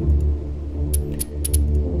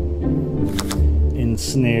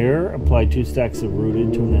 Ensnare. Apply 2 stacks of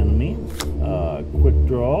rooted to an enemy. Quick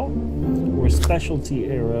draw. Or specialty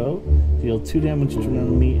arrow. Deal 2 damage to an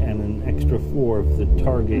enemy and an extra 4 if the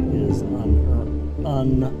target is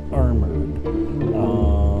unarmored.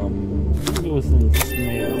 I'll go with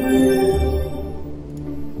Ensnare.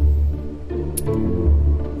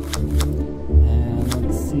 And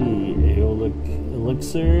let's see. Aeolic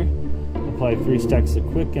Elixir. Apply 3 stacks of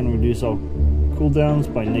quick and reduce all cooldowns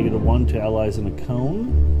by -1 to allies in a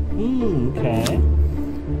cone. Okay.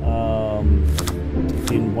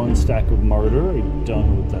 In 1 stack of martyr. I don't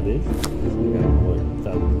know what that is. I don't know what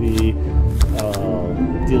that would be.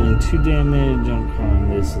 Dealing 2 damage on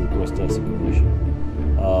this is of course desecration.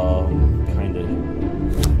 Kind of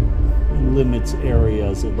limits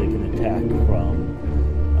areas that they can attack from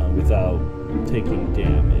without taking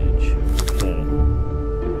damage. Okay.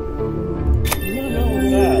 I'm gonna go with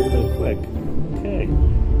that real quick. Okay.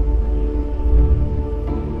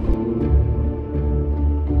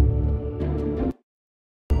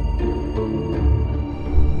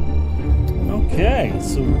 Okay,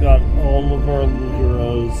 so we've got all of our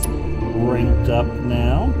heroes ranked up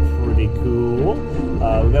now. Pretty cool.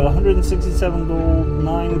 We've got 167 gold,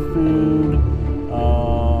 9 food,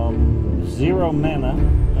 0 mana,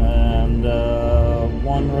 and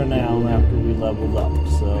 1 renown after we leveled up.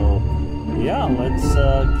 So, yeah, let's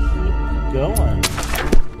keep going.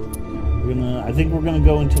 I think we're gonna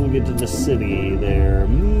go until we get to the city there.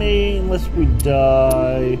 Unless we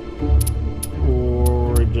die,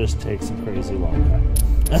 or it just takes a crazy long time.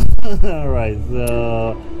 Alright,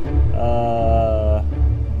 so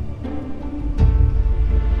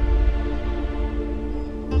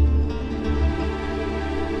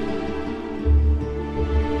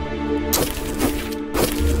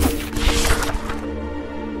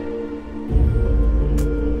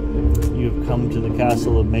you've come to the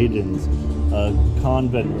Castle of Maidens, a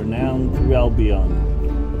convent renowned through Albion,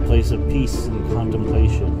 a place of peace and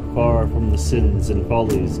contemplation, far from the sins and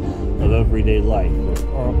follies of everyday life,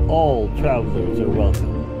 where all travelers are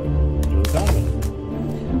welcome to the convent.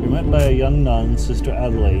 You're met by a young nun, Sister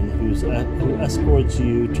Adelaide, who escorts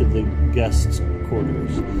you to the guest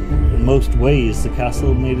quarters. In most ways, the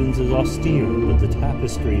Castle of Maidens is austere, but the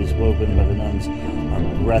tapestries woven by the nuns are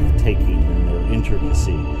breathtaking in their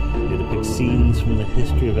intricacy. They depict scenes from the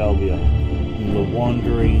history of Albion, from the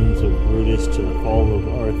wanderings of Brutus to the fall of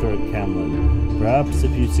Arthur at Camlin. Perhaps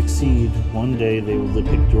if you succeed, one day they will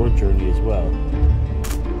depict your journey as well.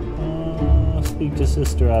 Speak to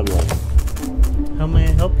Sister Adelaide. How may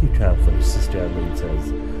I help you, traveler? Sister Adelaide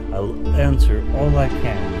says. I will answer all I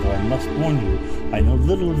can, though I must warn you, I know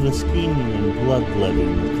little of the scheming and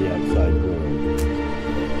bloodletting of the outside world.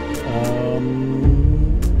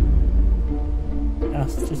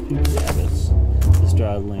 Ask to speak to the abbess. Sister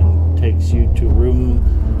Adelaide takes you to a room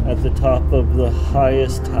at the top of the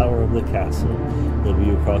highest tower of the castle. The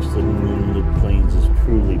view across the moonlit plains is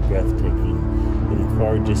truly breathtaking. In the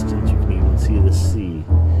far distance you can even see the sea.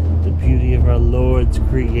 The beauty of our Lord's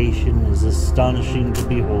creation is astonishing to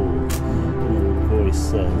behold, an old voice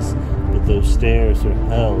says, but those stairs are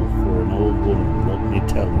hell for an old woman, let me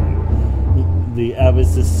tell you. The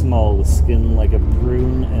abbess is small, with skin like a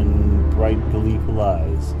prune and bright, gleeful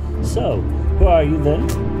eyes. So, who are you then?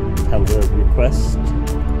 Tell her of your quest.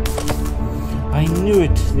 I knew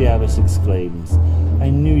it, the abbess exclaims. I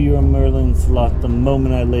knew you were Merlin's lot the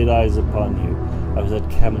moment I laid eyes upon you. I was at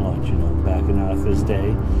Camelot, you know, back in Arthur's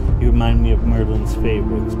day. You remind me of Merlin's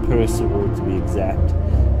favorites, Percival to be exact.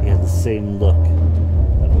 He had the same look.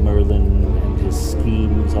 But Merlin and his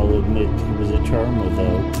schemes, I'll admit, he was a charmer,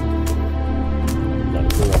 though. That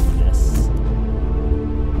corruptness.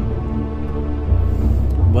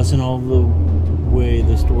 It wasn't all the way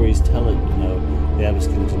the stories tell it, you know. The abbess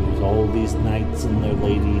continues, all these knights and their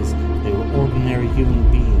ladies, they were ordinary human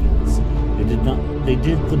beings. They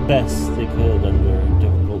did the best they could under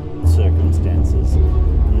difficult circumstances.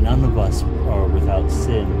 None of us are without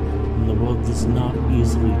sin, and the world does not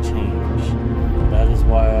easily change. That is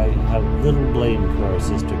why I have little blame for our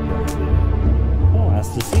sister Guinevere. Oh,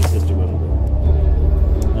 asked to see Sister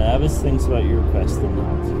Guinevere. The abbess thinks about your request and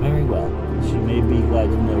nods. Very well. She may be glad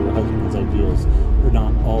to know her husband's ideals are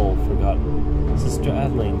not all forgotten. Sister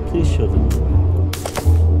Adeline, please show them the way.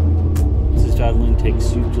 Sister Adeline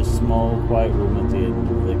takes you to a small, quiet room at the end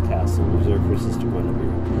of the castle, reserved for Sister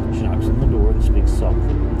Guinevere. She knocks on the door and speaks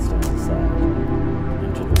softly and stands aside.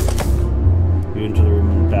 Enter the room. You enter the room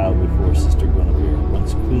and bow before Sister Guinevere,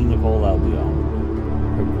 once Queen of all Albion.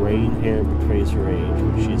 Her graying hair betrays her age,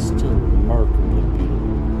 but she is still remarkably beautiful.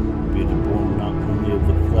 Beauty born not only of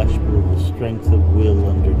the flesh, but of the strength of will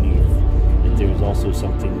underneath. Yet there is also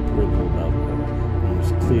something brittle about her, and it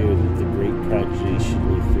was clear that the great tragedy she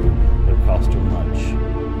lived through had cost her much.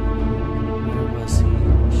 Where was he?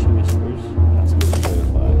 She whispers, asking to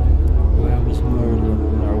clarify. Where was Merlin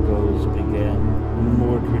when our woes began, when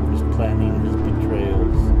Mordred was planning his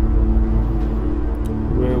betrayals?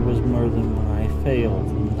 Where was Merlin when I failed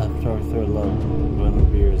and left Arthur alone?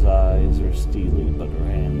 Guinevere's eyes are steely, but her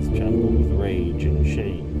hands tremble with rage and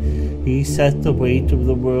shame. He set the weight of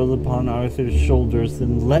the world upon Arthur's shoulders,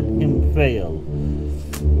 then let him fail.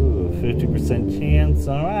 Ooh, 50% chance.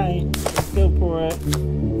 Alright, let's go for it.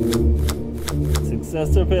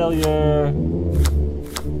 Success or failure?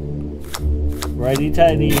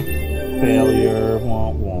 Righty-tighty. Failure. Wah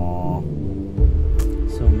wah.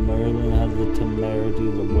 So Merlin had the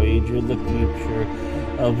temerity to wager the future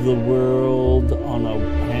of the world on a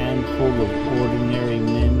handful of ordinary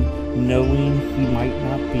men, knowing he might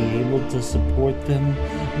not be able to support them,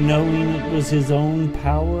 knowing it was his own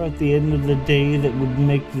power at the end of the day that would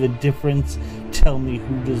make the difference. Tell me,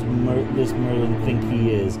 who does this Merlin think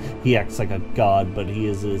he is? He acts like a god, but he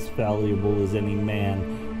is as valuable as any man.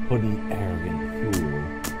 What an arrogant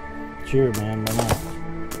fool. Sure, man, why not?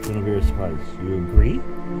 Guinevere is surprised. You agree?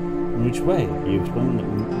 In which way? You explained that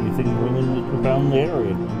you think Merlin was profoundly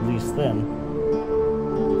arrogant, at least then.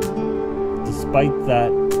 Despite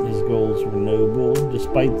that, his goals were noble.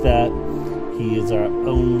 Despite that, he is our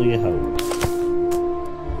only hope.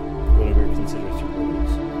 Guinevere considers her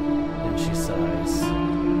words, and she sighs.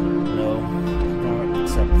 No, I don't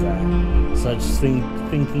accept that. Such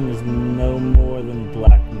thinking is no more than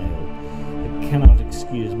blackmail. It cannot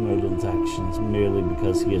excuse Merlin's actions merely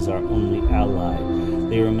because he is our only ally.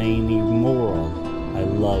 They remain immoral. I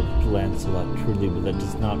loved Lancelot truly, but that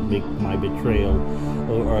does not make my betrayal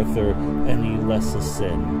of Arthur any less a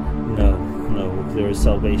sin. No, if there is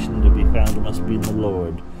salvation to be found, it must be in the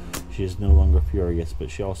Lord. She is no longer furious, but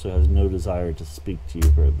she also has no desire to speak to you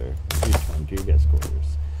further. You return to your guest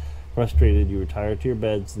quarters. Frustrated, you retire to your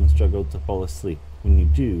beds and struggle to fall asleep. When you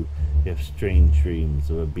do, you have strange dreams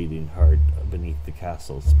of a beating heart beneath the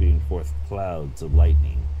castle, spewing forth clouds of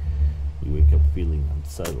lightning. You wake up feeling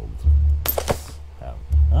unsettled.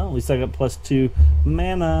 Well, at least I got +2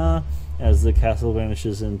 mana. As the castle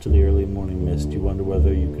vanishes into the early morning mist, you wonder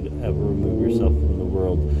whether you could ever remove yourself from the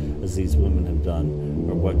world as these women have done,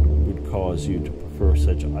 or what would cause you to prefer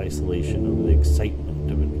such isolation over the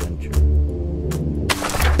excitement of adventure.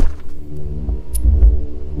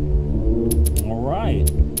 Alright.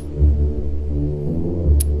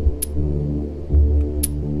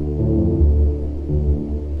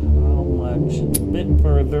 How much? A bit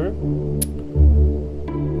further.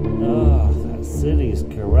 That city's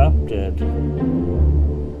corrupted.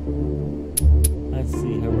 Let's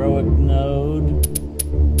see, heroic node.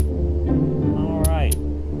 Alright.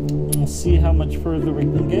 We'll see how much further we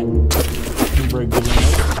can get. Very good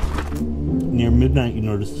enough. Near midnight, you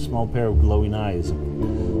notice a small pair of glowing eyes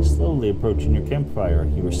slowly approaching your campfire.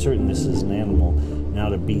 You are certain this is an animal,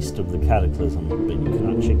 not a beast of the cataclysm, but you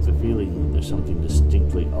cannot shake the feeling that there's something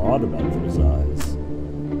distinctly odd about those eyes.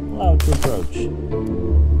 Allow it to approach.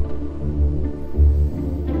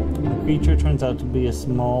 The creature turns out to be a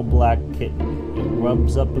small black kitten. It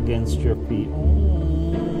rubs up against your feet.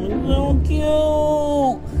 Oh, so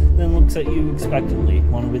cute! Then looks at you expectantly.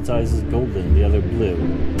 One of its eyes is golden, the other blue.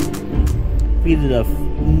 Feed it a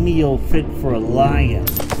meal fit for a lion.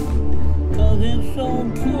 Cause it's so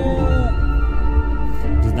cute!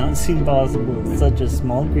 It does not seem possible that such a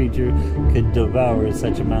small creature could devour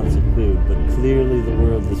such amounts of food, but clearly the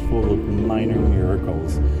world is full of minor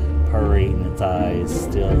miracles. Purring, its eyes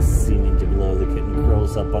still seeming to glow, the kitten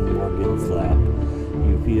curls up on Morgan's lap.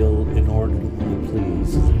 You feel inordinately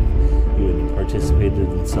pleased. You had participated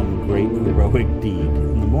in some great heroic deed.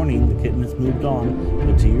 In the morning, the kitten has moved on,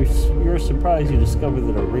 but to your surprise, you discover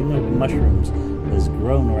that a ring of mushrooms has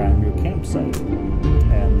grown around your campsite.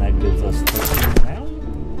 And that gives us 13 now?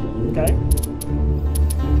 Okay.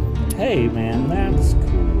 Hey, man, that's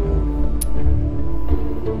cool.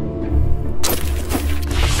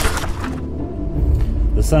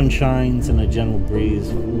 The sun shines and a gentle breeze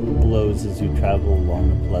blows as you travel along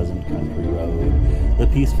a pleasant country road. The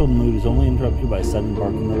peaceful mood is only interrupted by sudden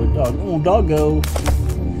barking of a dog. Oh, doggo!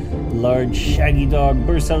 A large, shaggy dog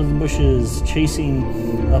bursts out of the bushes, chasing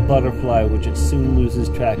a butterfly, which it soon loses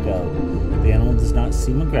track of. The animal does not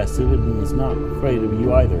seem aggressive and is not afraid of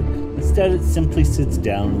you either. Instead, it simply sits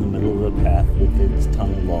down in the middle of the path with its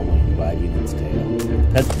tongue lolling, wagging its tail.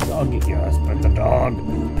 Pet the dog, yes, pet the dog.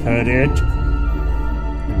 Pet it.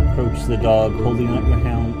 Approach the dog, holding out your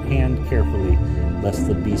hand carefully, lest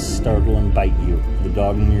the beast startle and bite you. The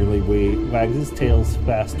dog merely wags its tail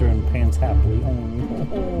faster and pants happily.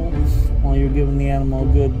 While you're giving the animal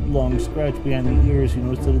a good long scratch behind the ears, you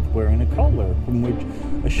notice that it's wearing a collar, from which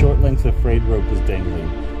a short length of frayed rope is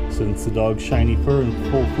dangling. Since the dog's shiny fur and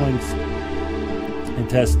full flanks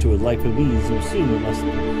attest to a life of ease, you assume it must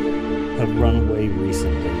have run away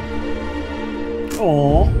recently.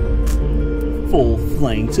 Aww, full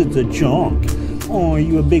flanks, it's a chonk. Oh, are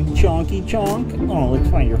you a big chonky chonk? Oh, let's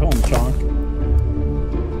find your home, chonk.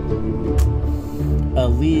 A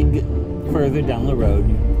league further down the road,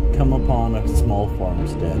 you come upon a small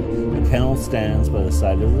farmstead. A kennel stands by the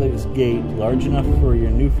side of this gate, large enough for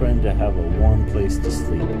your new friend to have a warm place to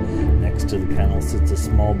sleep. Next to the kennel sits a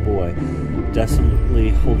small boy, desolately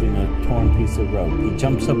holding a torn piece of rope. He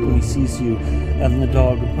jumps up when he sees you and the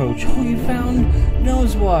dog approach. Oh, you found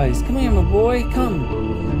Nosewise! Come here, my boy, come!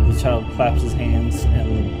 The child claps his hands,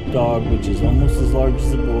 and the dog, which is almost as large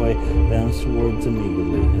as the boy, bounds towards him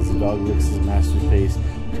eagerly. As the dog licks his master's face,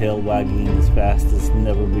 tail wagging as fast as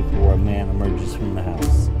never before, a man emerges from the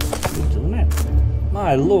house. Speak to the man.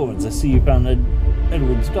 My lords, I see you found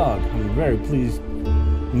Edward's dog. I'm very pleased.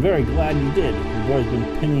 I'm very glad you did. The boy's been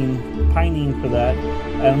pining for that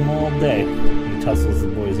animal all day. He tussles the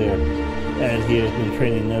boy's hair. And he has been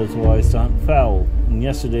training Nosewise to hunt fowl. And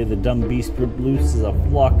yesterday the dumb beast ripped loose as a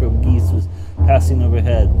flock of geese was passing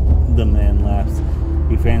overhead. The man laughs.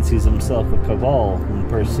 He fancies himself a cavall in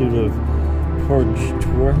pursuit of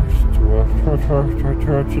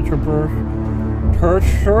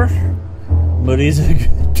but he's a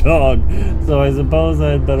good dog, so I suppose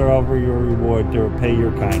I'd better offer your reward to repay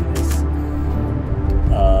your kindness.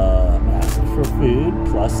 Ask for food,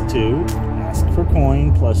 +2. Ask for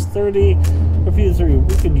coin, +30. Refuse, we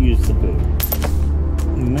could use the food.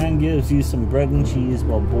 The man gives you some bread and cheese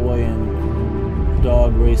while boy and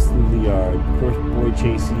dog race through the yard. First boy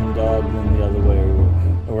chasing dog, then the other way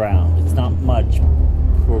around. It's not much,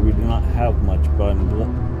 for we do not have much, but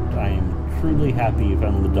I am truly happy you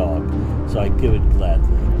found the dog, so I give it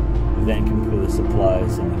gladly. We thank him for the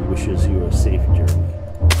supplies, and he wishes you a safe journey.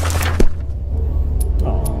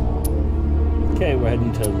 Aww. Okay, we're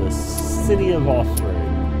heading to the city of Ostrich.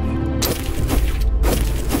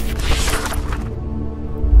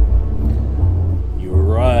 You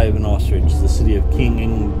arrive in Ostrich, the city of King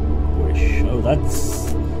Anguish. Oh, that's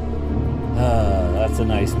a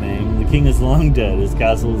nice name. The king is long dead. His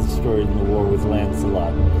castle was destroyed in the war with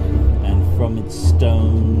Lancelot, and from its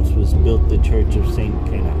stones was built the church of St.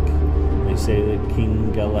 Canuck. They say that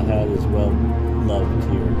King Galahad is well loved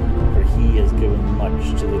here, for he has given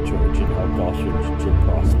much to the church and helped Ostrich to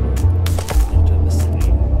prosper. Into the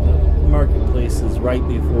city. The marketplace is right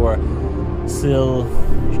before Silcheny,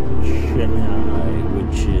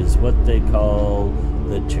 which is what they call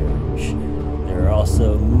the church. There are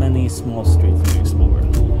also many small streets to explore.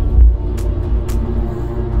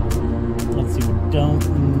 Let's see, we don't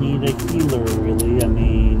need a healer really. I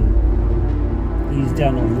mean, he's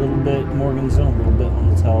down a little bit, Morgan's down a little bit on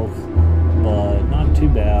his health, but not too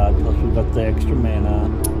bad. Plus we've got the extra mana.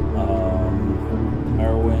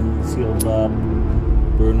 Merlin's healed up,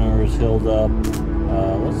 Bruner's healed up.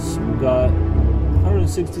 We got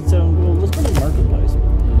 167 gold. Let's go to the marketplace.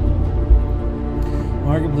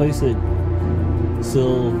 Marketplace at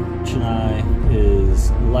Silcheny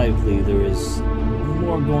is lively. There is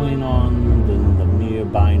more going on than the mere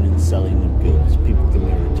buying and selling of goods. People come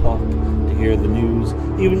here to talk, to hear the news,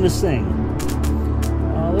 even to sing.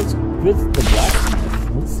 Let's visit the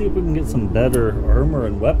blacksmith. Let's see if we can get some better armor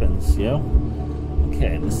and weapons, you know?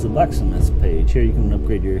 Okay, this is the blacksmith's page. Here you can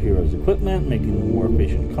upgrade your hero's equipment, making them more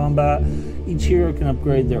efficient in combat. Each hero can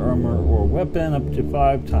upgrade their armor or weapon up to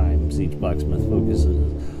 5 times. Each blacksmith focuses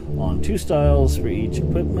on 2 styles for each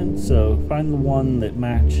equipment, so find the one that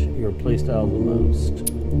match your playstyle the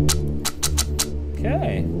most.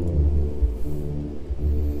 Okay.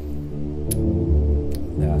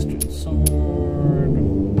 Bastard Sword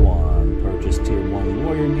 1. Purchase tier 1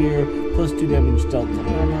 warrior gear, +2 damage dealt to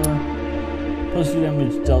armor, +2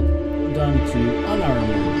 damage dealt done to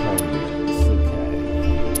unarmored targets. Okay.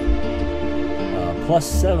 plus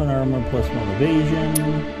 7 armor, plus 1 evasion,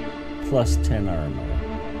 plus 10 armor.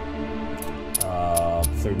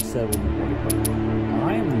 37.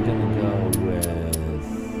 I'm gonna go with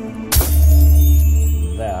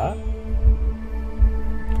that.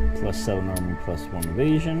 Plus 7 armor, plus 1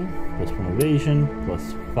 evasion, plus 1 evasion,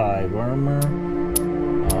 plus 5 armor.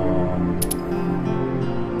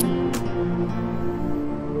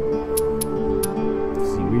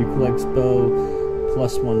 Reflex bow,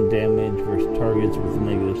 plus 1 damage versus targets with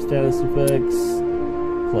negative status effects,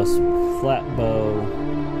 plus flat bow,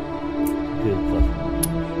 good plus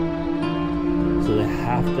 1. So they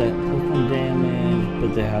have to have plus 1 damage,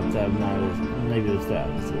 but they have to have negative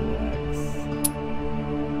status effects.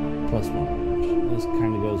 Plus 1 damage. This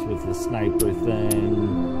kind of goes with the sniper thing.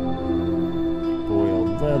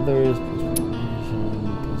 Boiled leathers, plus 1 evasion,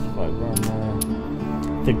 plus 5 armor.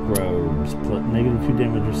 Thick robes, negative 2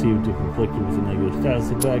 damage received if inflicted with a negative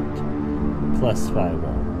status effect, plus 5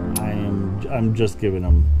 armor. I'm just giving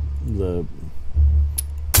them the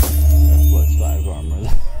plus 5 armor.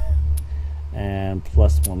 And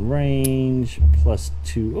plus 1 range, plus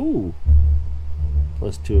 2, ooh,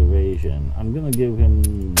 plus 2 evasion. I'm gonna give him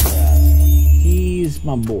that. He's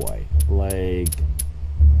my boy. Like,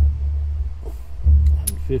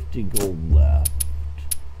 50 gold left.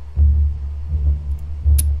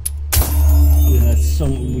 That's so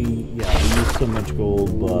we use so much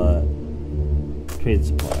gold, but trade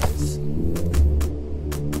supplies.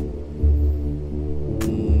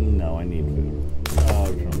 No, I need food. Oh, I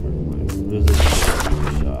remember this. There's a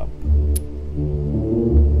shop.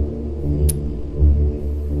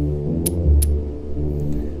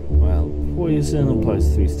 Well, poison applies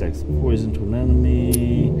 3 stacks of poison to an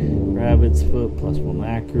enemy. Rabbit's foot plus 1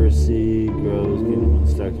 accuracy. Grows, getting 1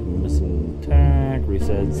 stack from missing attack.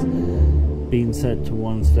 Resets. Being set to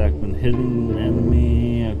 1 stack when hitting an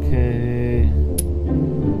enemy. Okay.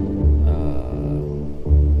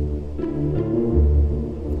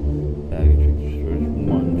 Baggage restores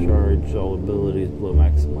 1 charge. All abilities below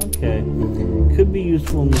maximum. Okay. Could be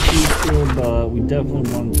useful in the future, but we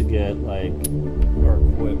definitely want to get like our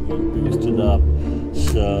equipment boosted up.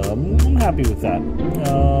 So I'm happy with that.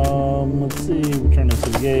 Let's see. Return us to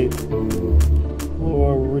the gate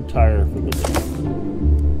or retire for the day.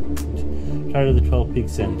 Try to the 12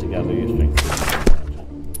 peaks in to gather your strength.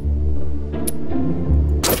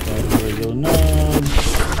 Regular node.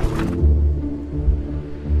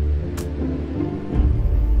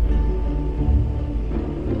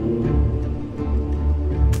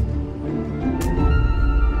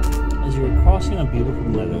 As you were crossing a beautiful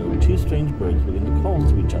meadow, 2 strange birds began to call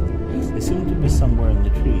to each other. They seemed to be somewhere in the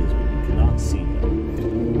trees, but you could not see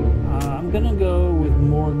them. I'm gonna go with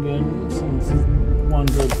Morgan since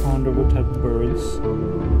wonder, ponder what type of birds.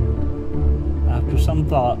 After some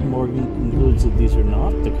thought, Morgan concludes that these are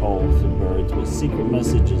not the calls of birds, but secret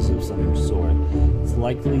messages of some sort. It's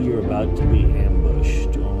likely you're about to be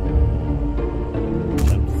ambushed.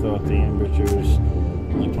 Attempt to throw out the ambushers.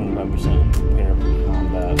 Only 25% prepare for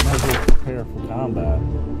combat. Might as well prepare for combat.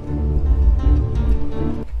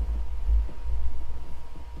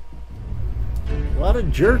 A lot of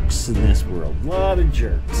jerks in this world. A lot of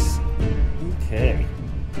jerks. Okay.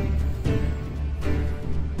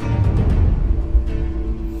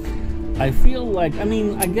 I feel like, I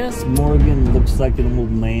mean, I guess Morgan looks like an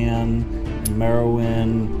old man, and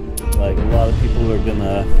Merlin, like a lot of people are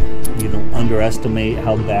gonna, you know, underestimate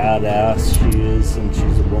how badass she is since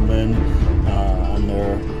she's a woman, and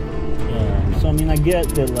they're, so I mean, I get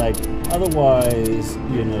that, like, otherwise,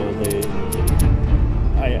 you know,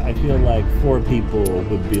 I feel like 4 people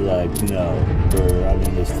would be like, no, or, I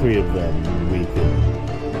mean, there's 3 of them, and we could,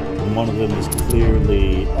 and one of them is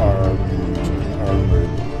clearly armored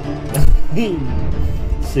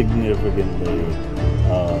significantly,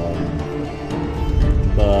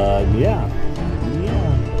 but yeah,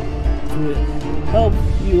 to help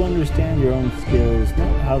you understand your own skills,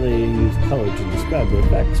 not how they use color to describe their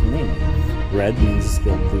effects, meaning red means a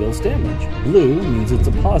skill deals damage, blue means it's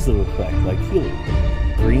a positive effect, like healing.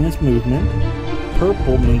 Green is movement,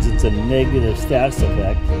 purple means it's a negative status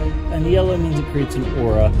effect, and yellow means it creates an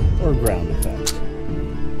aura or ground effect.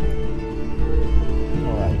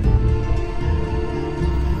 Alright.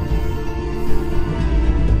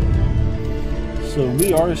 So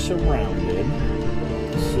we are surrounded,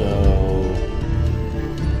 so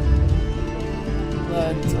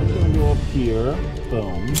I'm going to go up here,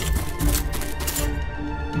 boom.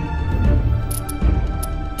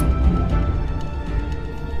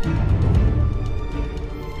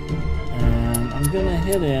 I'm gonna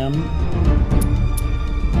hit him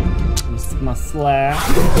with my slash.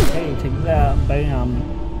 Hey, take that, bam.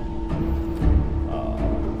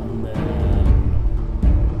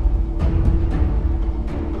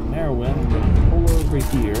 for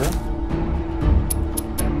here.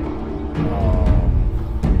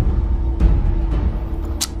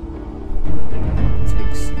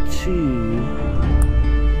 Takes 2.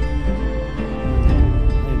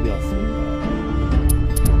 Maybe I'll save that.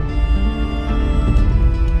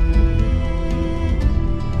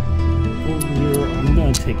 Over here, I'm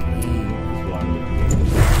gonna take 8 is what I'm gonna do.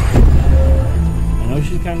 I know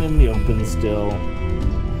she's kind of in the open still,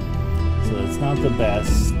 so it's not the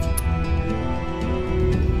best.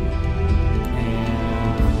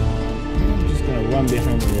 Run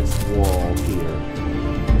behind this wall here.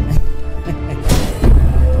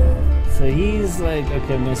 So he's like,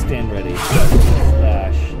 okay, I'm gonna stand ready.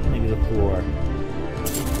 Slash, -4.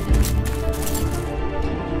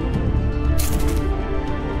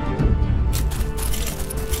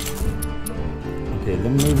 Okay,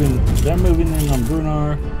 they're moving in on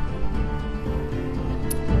Brunar.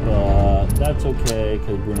 But that's okay,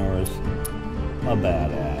 because Brunar is a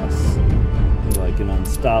badass. He's like an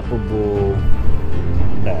unstoppable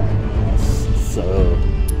badass. So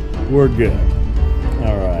we're good.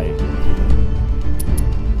 Alright.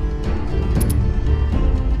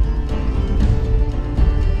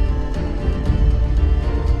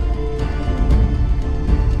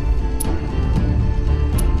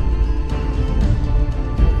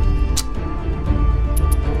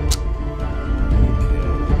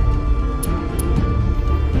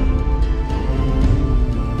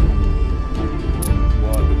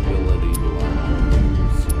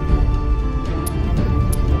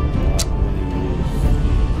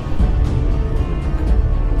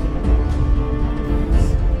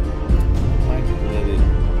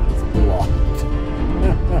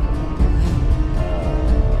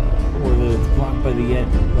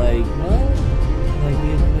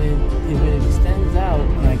 If it extends out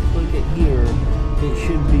and I click it here, it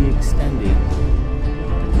should be extending,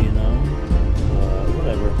 you know?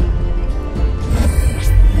 Whatever.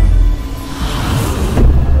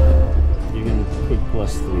 You can quick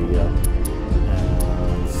 +3, yeah.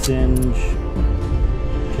 Singe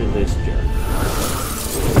to this jerk.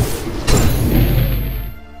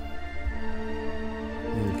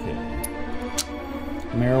 Okay.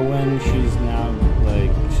 Merlin, she's now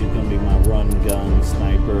like, she's gonna be my run gun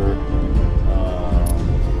sniper.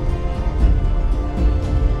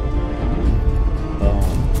 Boom.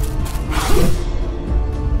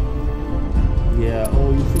 Yeah, oh,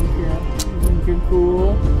 you think you're cool?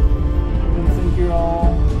 You think you're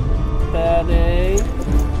all bad, eh?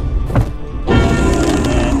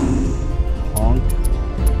 Punk.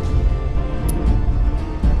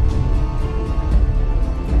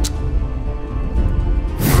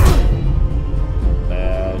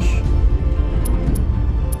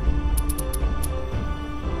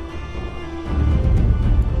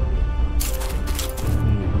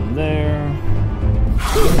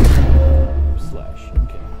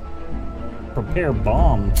 Prepare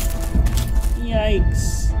bomb. Yikes.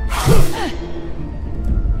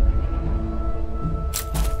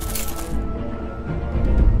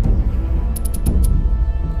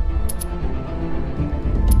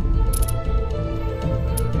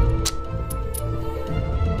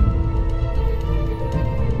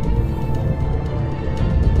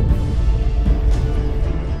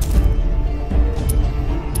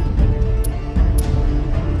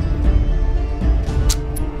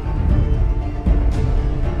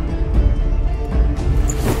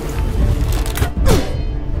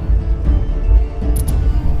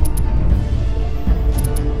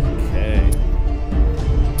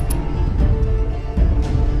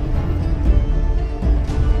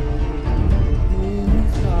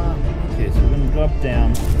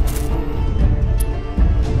 Down.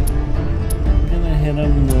 I'm gonna hit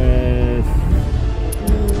him with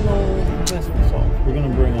best assault. We're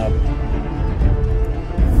gonna bring up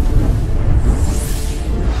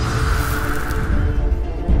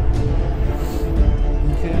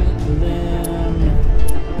okay, and then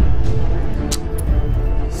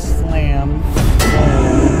slam.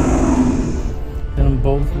 Hit them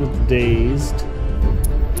both with dazed.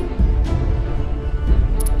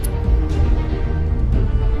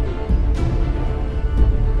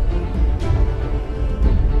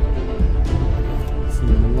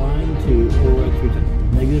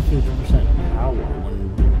 -50% power when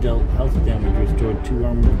dealt health damage restored 2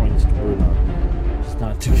 armor points to Brunar. It's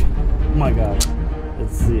not too. Oh my god.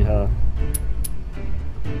 Let's see how.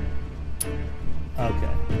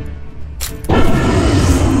 Okay.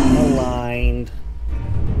 Aligned.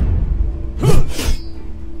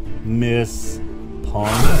 Miss.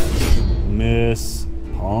 Punk. Miss.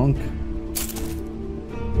 Punk.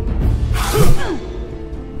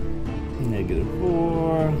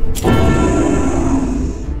 -4.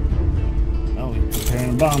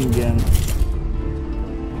 bomb again.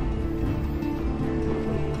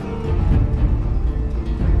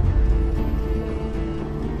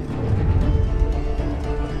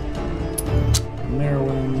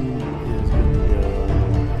 Merlin is going to go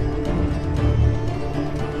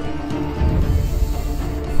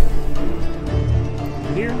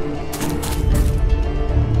here.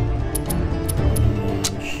 And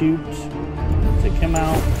shoot. Take him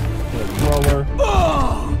out. Get a thrower.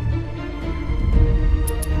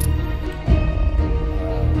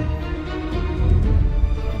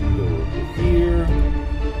 Go over here.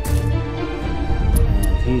 And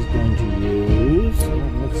he's going to use.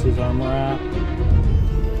 What's his armor at?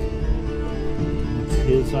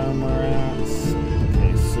 His armor at.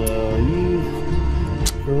 Okay, so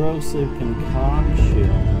use corrosive concoction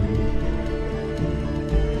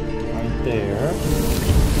right there.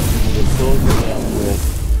 And we'll go over them with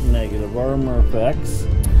negative armor effects.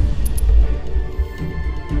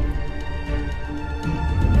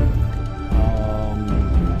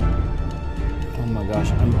 Oh my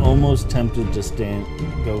gosh, I'm almost tempted to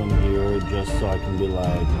go in here just so I can be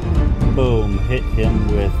like, boom, hit him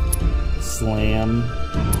with slam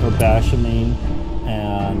or bash, I mean,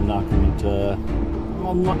 and knock him into.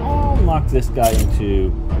 I'll knock this guy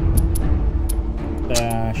into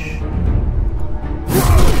bash.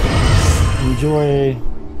 Enjoy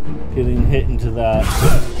getting hit into that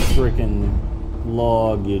freaking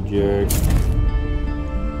log, you jerk.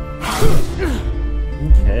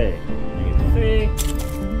 Okay, -3.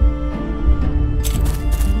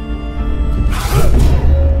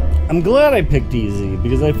 I'm glad I picked easy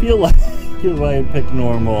because I feel like if I had picked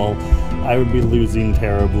normal, I would be losing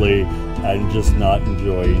terribly and just not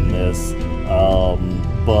enjoying this.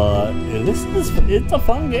 But it's a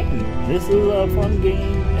fun game. This is a fun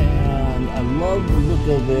game, and I love the look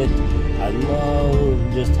of it. I love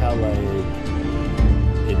just how like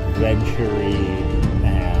adventure-y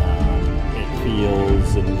and it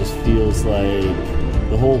feels, and it just feels like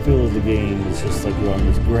the whole feel of the game is just like you're on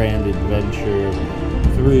this grand adventure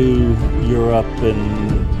through Europe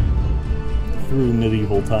and through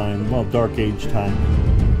medieval time, well, Dark Age time.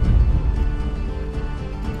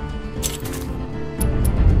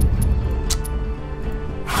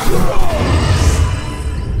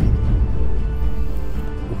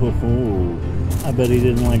 Ooh, I bet he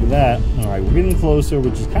didn't like that. Alright, we're getting closer,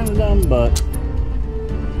 which is kind of dumb, but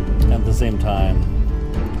at the same time,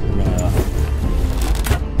 we're gonna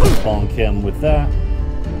bonk him with that.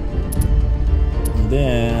 And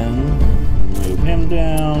then move him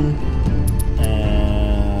down.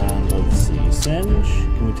 And let's see, Singe.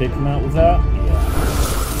 Can we take him out with that? Yeah.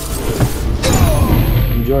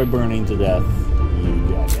 Enjoy burning to death, you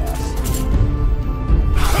jackass.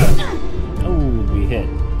 Oh, we hit.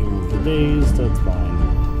 Even with the dazed, that's fine.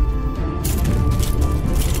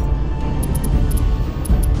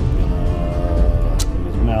 Gonna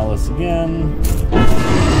use Malice again.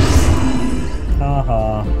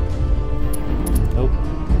 Haha. Oh.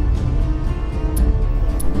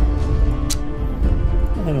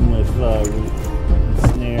 Hit him with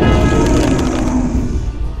snare.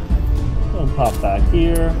 We'll pop back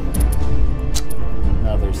here.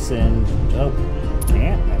 Another Singe. Oh,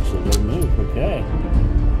 can't actually go move. Okay.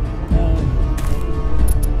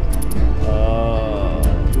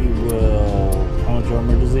 We will. How much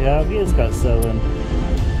armor does he have? He has got 7.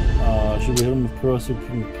 Should we hit him with corrosive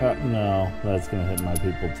concoction? No, that's gonna hit my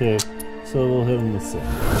people too. So we'll hit him with Singe.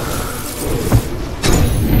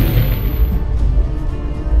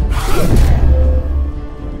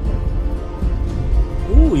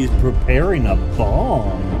 Ooh, he's preparing a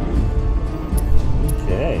bomb.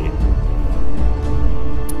 Okay.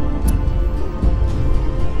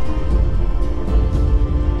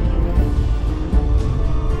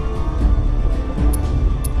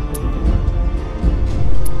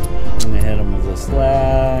 I'm gonna hit him with a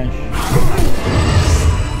slash.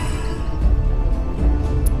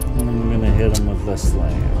 And I'm gonna hit him with a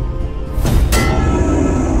slam.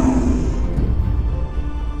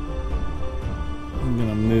 I'm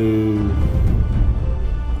gonna move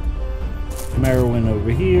Merlin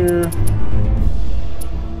over here.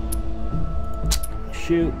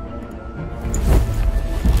 Shoot.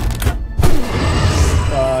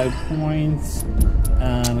 5 points.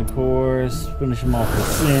 And of course, finish him off with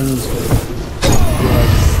Singe.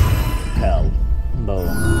 Hell. Boom.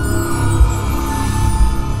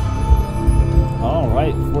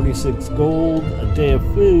 Alright, 46 gold, a day of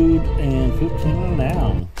food, and 15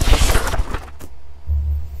 renown.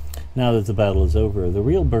 Now that the battle is over, the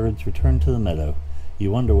real birds return to the meadow.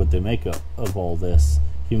 You wonder what they make of all this.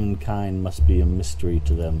 Humankind must be a mystery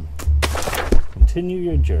to them. Continue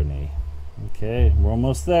your journey. Okay, we're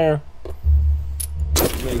almost there.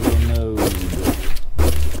 Regular node.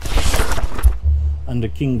 Under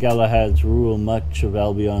King Galahad's rule, much of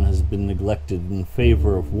Albion has been neglected in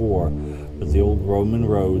favor of war, but the old Roman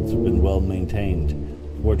roads have been well maintained.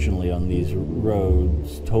 Fortunately, on these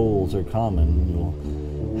roads, tolls are common.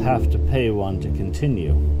 You'll have to pay one to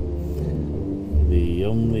continue. The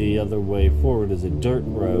only other way forward is a dirt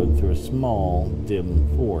road through a small, dim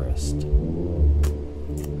forest.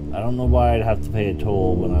 I don't know why I'd have to pay a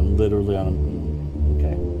toll when I'm literally on a...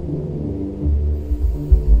 Okay.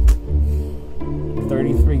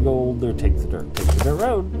 33 gold, or take the dirt. Take the dirt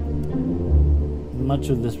road. Much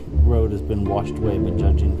of this road has been washed away, but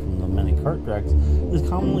judging from the many cart tracks, it is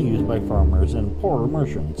commonly used by farmers and poorer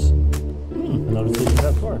merchants. Notice it is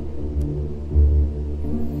that far.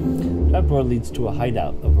 That door leads to a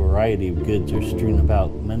hideout. A variety of goods are strewn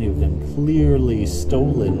about, many of them clearly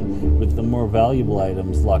stolen, with the more valuable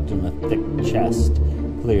items locked in a thick chest.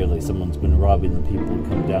 Clearly, someone's been robbing the people who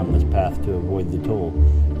come down this path to avoid the toll.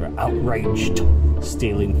 They're outraged.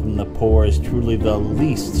 Stealing from the poor is truly the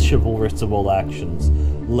least chivalrous of all actions,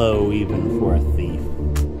 low even for a thief.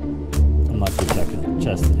 I'm not just checking the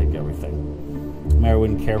chest to take everything.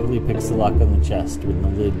 Merlin carefully picks the lock on the chest. When the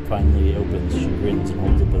lid finally opens, she grins and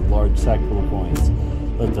holds up a large sack full of coins.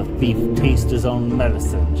 Let the thief taste his own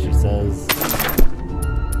medicine, she says.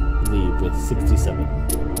 Leave with 67.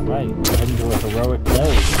 Alright, we're heading to a heroic node.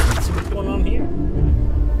 Let's see what's going on here.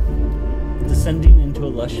 Descending into a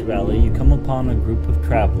lush valley, you come upon a group of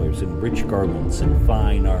travelers in rich garments and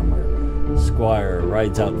fine armor. A squire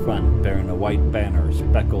rides out front, bearing a white banner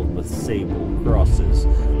speckled with sable crosses,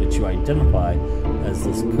 which you identify as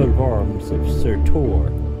the coat of arms of Sir Tor.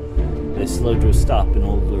 They slow to a stop. An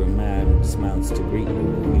older man dismounts to greet you.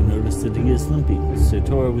 You notice that he is limping. Sir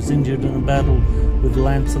Tor was injured in a battle with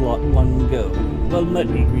Lancelot long ago. Well met,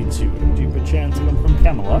 he greets you. Do you perchance come from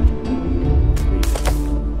Camelot?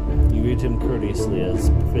 You greet him courteously, as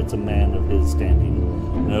befits a man of his standing.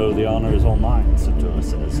 No, the honor is all mine, Sir Tor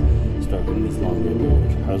says, stroking his long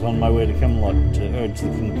beard. I was on my way to Camelot to urge the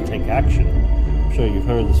king to take action. I'm sure you've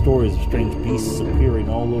heard the stories of strange beasts appearing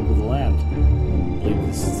all over the land. I believe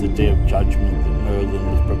this is the day of judgment that Merlin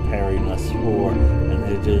is preparing us for, and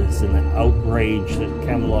it is an outrage that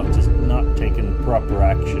Camelot has not taken proper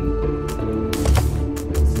action.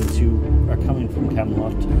 Since you are coming from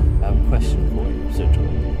Camelot, I have a question for you, Sir Tor.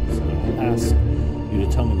 So I'll ask you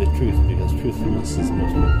to tell me the truth, because truthfulness is the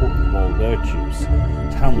most important of all virtues.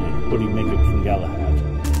 Tell me, what do you make of King Galahad?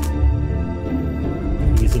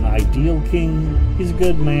 He's an ideal king. He's a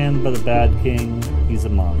good man, but a bad king. He's a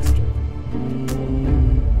monster.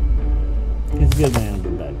 He's a good man,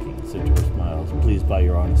 but a bad king. Sir Tor smiles, pleased by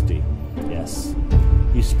your honesty. Yes,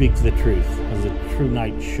 you speak the truth, as a true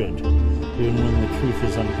knight should, even when the truth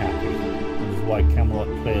is unhappy. That is why Camelot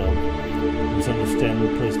failed. Let's understand we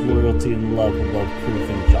place loyalty and love above truth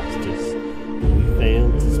and justice. We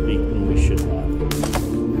failed to speak when we should have.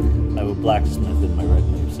 I have a blacksmith in my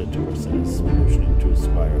retinue, Sir Tor says, motioning to his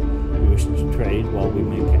squire. You wish to trade while we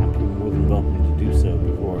make camp, and more than welcome to do so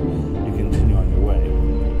before you continue on your way.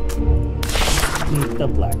 Meet the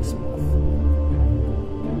blacksmith.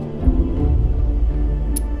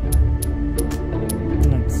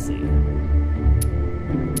 Let's see.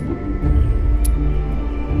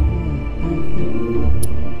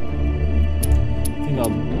 I think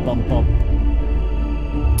I'll bump up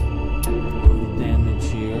the damage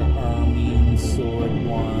here. Armine, sword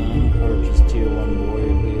 1, purchase tier 1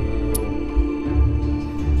 warrior gear.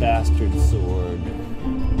 Bastard sword.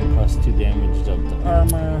 Plus 2 damage up to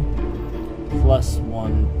armor. Plus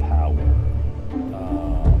 1 power. I'm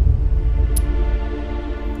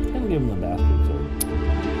gonna give him the bastard sword.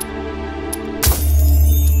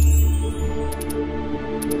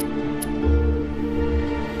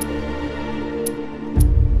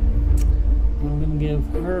 I'm gonna give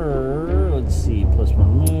her, let's see, plus 1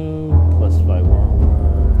 move, plus 5 armor.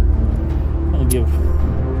 I'm gonna give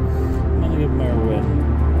Merlin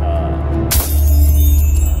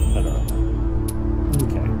better armor.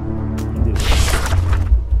 Okay.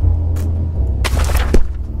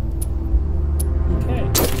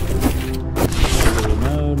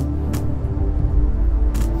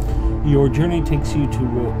 Your journey takes you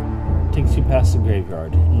past the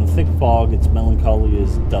graveyard. In the thick fog, its melancholy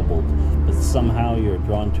is doubled, but somehow you are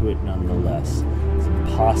drawn to it nonetheless. It's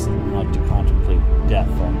impossible not to contemplate death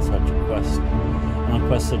on such a quest. On a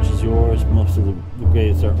quest such as yours, most of the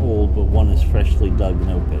graves are old, but one is freshly dug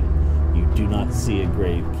and open. You do not see a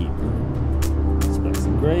gravekeeper. Inspects the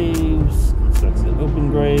graves, inspects the open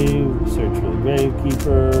grave, search for the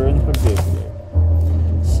gravekeeper, inspect the open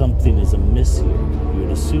grave. Something is amiss here. You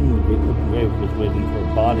assumed the open grave was waiting for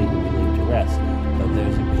a body to be laid to rest, but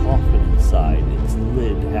there's a coffin inside, its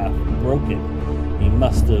lid half broken. He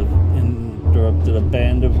must have interrupted a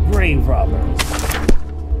band of grave robbers.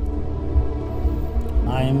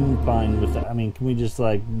 I'm fine with that. I mean, can we just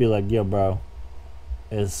like be like, yo bro,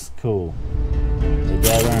 it's cool. The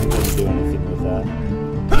dead aren't going to do anything with that.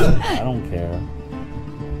 I don't care.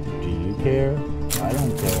 Do you care? I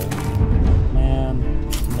don't care. Man,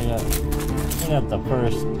 they got the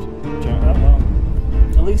first turn. Well,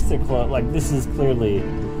 at least they're close. Like, this is clearly,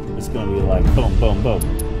 it's going to be like boom, boom, boom.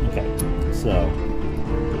 Okay, so.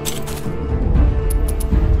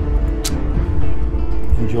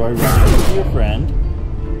 Enjoy running with your friend.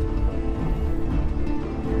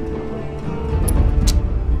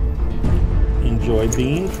 Enjoy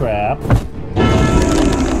being trapped.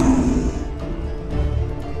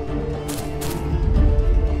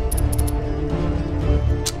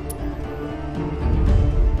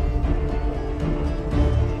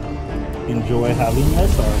 Enjoy having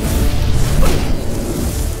less armor.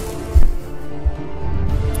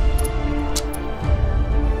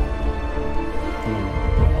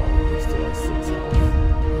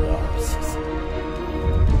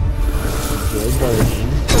 Enjoy burning.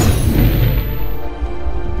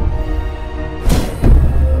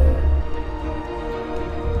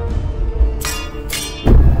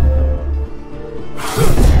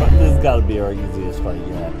 This has got to be our easiest fight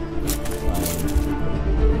yet.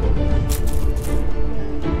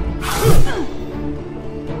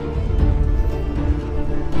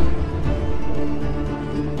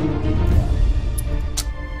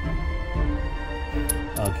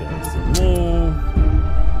 Okay, so move.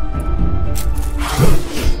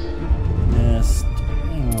 Missed.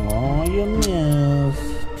 Oh, you missed.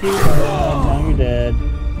 Too bad. Now you're dead.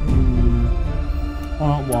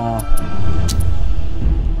 Wah wah.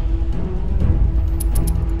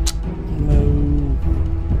 Move.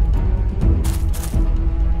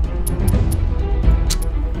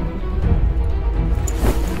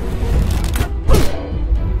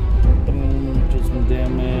 Do some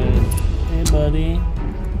damage. Hey, buddy.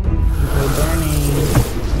 Burning.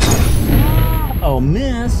 Oh,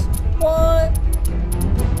 miss? What?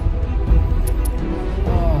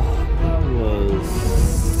 Oh, that was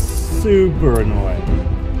super annoying.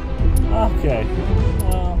 Okay,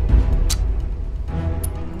 well.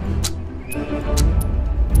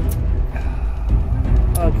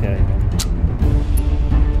 Okay.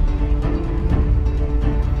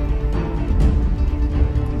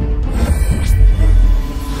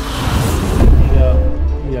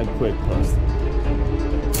 Yeah, quick plus.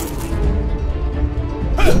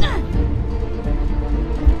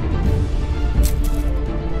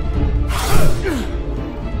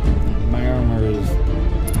 My armor is...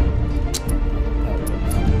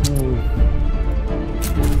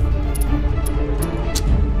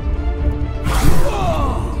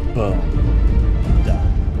 Boom.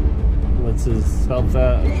 Done. What's his health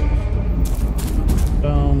at?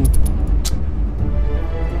 Boom.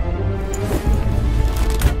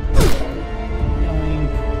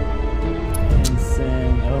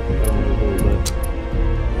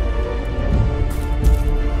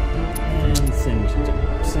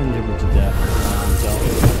 Send him to death.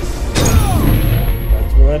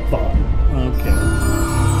 That's what I thought. Okay.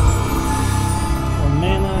 Well,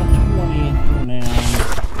 mana 20 now.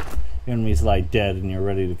 Your enemy's lie dead, and you're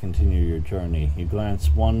ready to continue your journey. You glance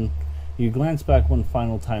back one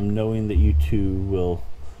final time, knowing that you too will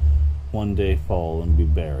one day fall and be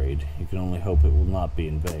buried. You can only hope it will not be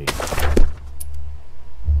in vain.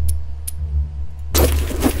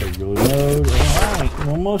 Regular mode. Alright,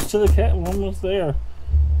 almost to the cat. We're almost there.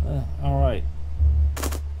 Alright.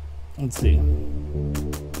 Let's see.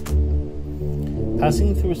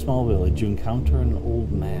 Passing through a small village, you encounter an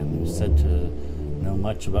old man who's said to know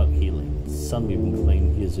much about healing. Some even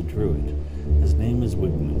claim he is a druid. His name is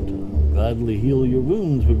Wigmund. I'll gladly heal your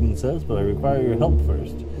wounds, Wigmund says, but I require your help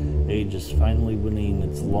first. Age is finally winning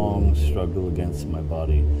its long struggle against my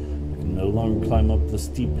body. I can no longer climb up the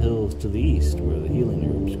steep hills to the east where the healing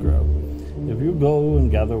herbs grow. If you go and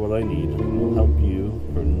gather what I need, I will help you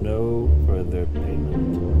for no further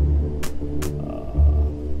payment.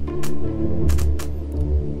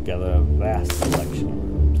 Gather a vast selection of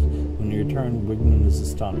herbs. When you return, Wigman is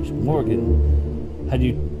astonished. Morgan, had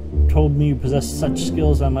you told me you possessed such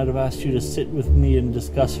skills, I might have asked you to sit with me and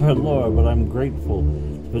discuss her lore, but I'm grateful.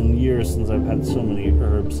 It's been years since I've had so many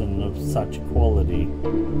herbs and of such quality.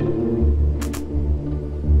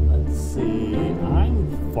 Let's see.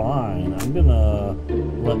 I'm fine. I'm gonna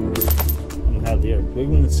let him have the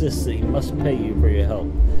Wigman insists that he must pay you for your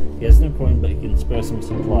help. He has no coin, but he can spare some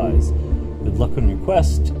supplies. Good luck on your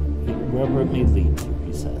quest, wherever it may lead you,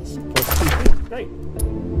 he says. +2. Great.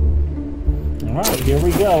 Alright, here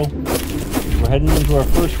we go. We're heading into our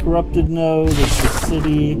first corrupted node. It's the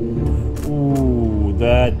city. Ooh,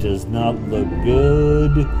 that does not look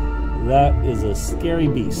good. That is a scary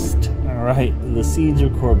beast. Alright, the siege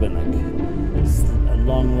of Corbinic. At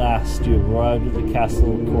long last, you have arrived at the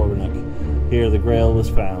castle of Corbinic. Here the Grail was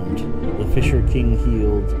found, the Fisher King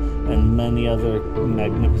healed, and many other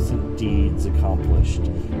magnificent deeds accomplished.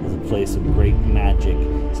 It is a place of great magic,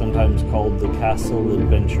 sometimes called the Castle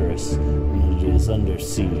Adventurous, and it is under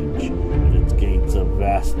siege. At its gates a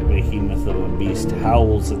vast behemoth of a beast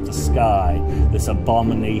howls at the sky. This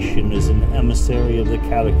abomination is an emissary of the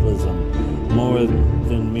cataclysm. More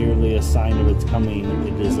than merely a sign of its coming,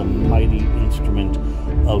 it is a mighty instrument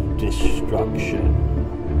of destruction.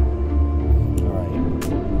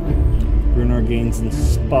 Brunar gains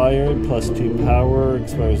Inspired, +2 power,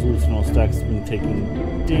 expires Lucinal stacks when taking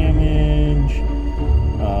damage.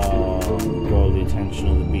 Draw the attention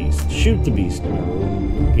of the beast. Shoot the beast.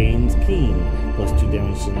 Gains Keen, +2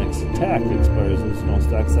 damage to the next attack, expires Lucinal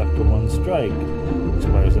stacks after one strike,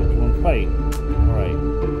 expires after one fight. Alright.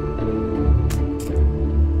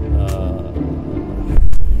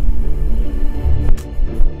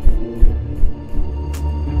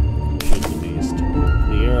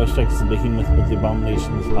 Strikes the behemoth, but the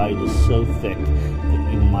abomination's hide is so thick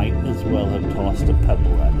that you might as well have tossed a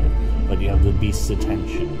pebble at it. But you have the beast's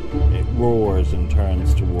attention. It roars and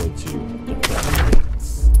turns towards you. Defend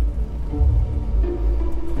gates.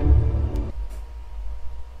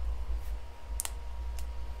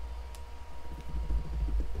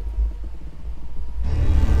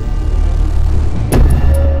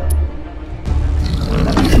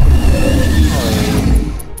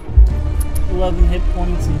 11 hit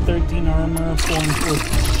points and 13 armor, 4 and 4.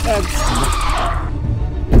 That's...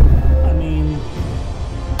 I mean...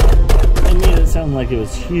 It made it sound like it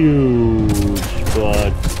was huge,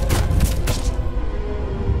 but...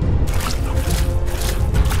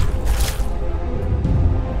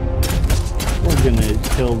 We're gonna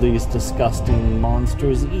kill these disgusting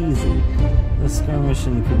monsters easy. The skirmish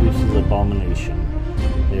produces abomination.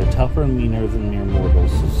 They are tougher and meaner than mere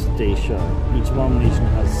mortals, so stay sharp. Each abomination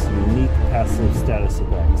has unique passive status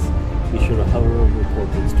effects. Be sure to hover over the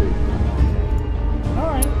portraits to read them.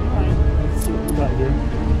 Alright. Let's see what we got here.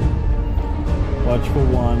 Watchful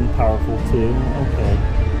 1, powerful 2. Okay.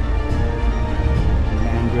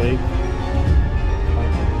 Mandrake.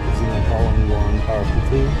 Isn't calling 1, powerful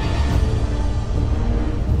 2?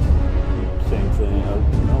 Same thing.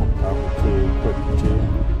 No, powerful 2, quick 2.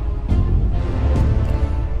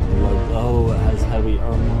 Oh, it has heavy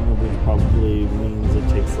armor, which probably means it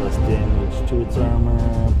takes less damage to its armor.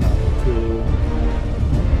 Power 2.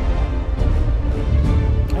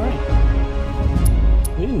 Alright.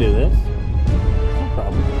 We can do this. No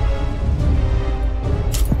problem.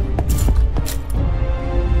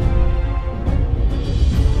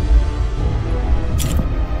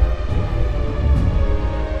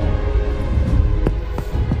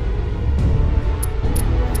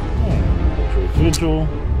 Vigil.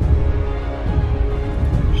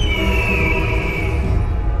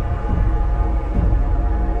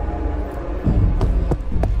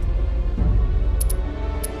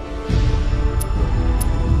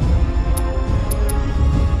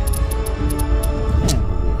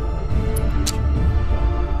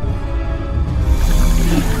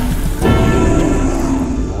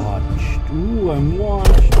 I'm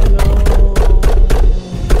watched, no!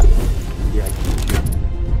 Yeah,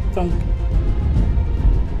 thunk.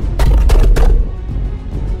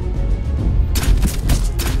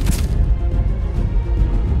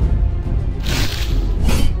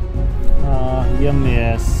 You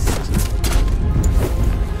missed.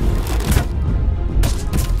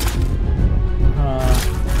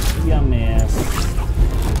 You missed.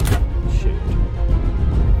 Shoot.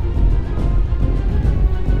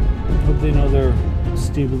 Hope they know their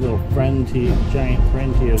stupid little friend here, giant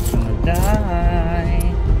friend here is gonna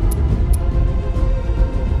die.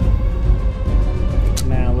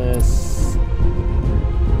 Malice.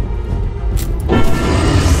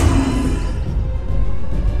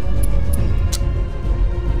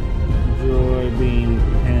 Joy being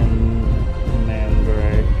pinned.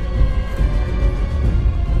 Mandrake.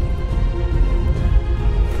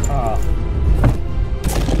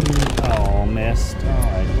 Oh, missed.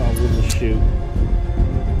 Alright, well, we'll just shoot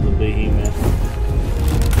the behemoth.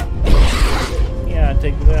 Yeah,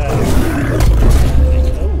 take that.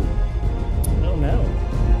 Oh. No.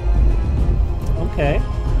 Okay.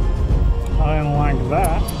 I don't like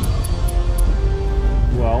that.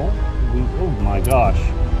 Well, oh my gosh.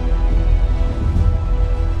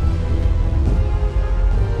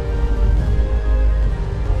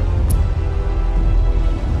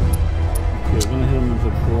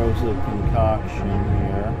 explosive concoction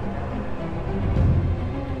here.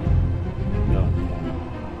 No.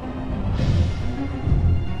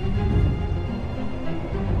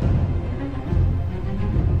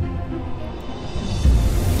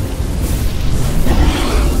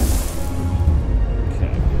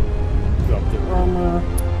 Okay. Drop the armor.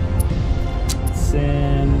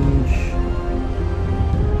 Singe.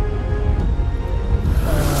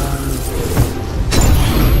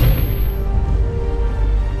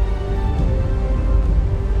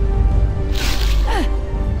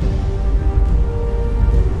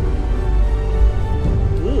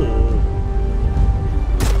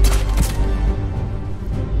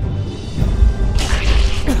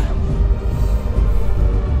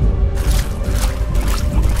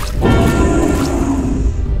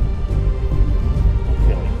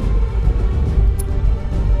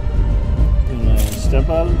 Step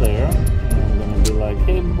out of there, and I'm gonna be like,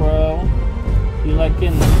 hey bro, you like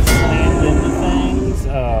getting slammed into things?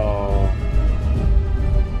 Oh.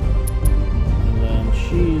 And then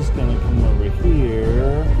she's gonna come over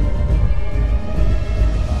here.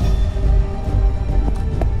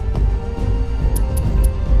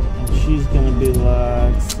 And she's gonna be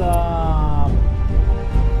like, stop.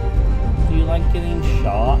 Do you like getting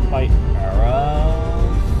shot by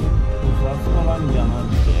arrows? 'Cause that's what I'm gonna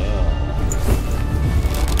do.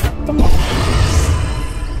 Come on.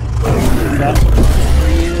 Is that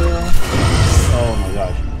real? Oh my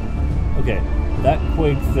gosh. Okay, that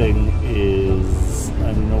quake thing is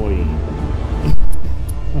annoying.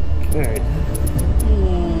 Okay.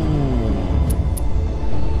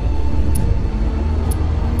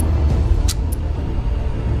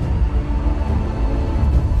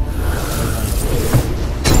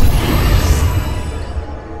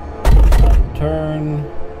 Turn.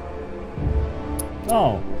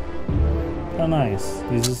 Oh. Oh, nice.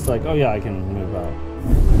 He's just like, oh yeah, I can move out.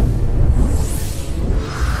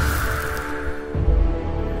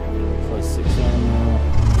 Plus 6 ammo.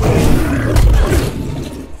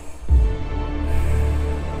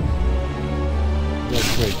 That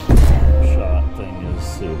quick shot thing is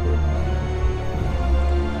super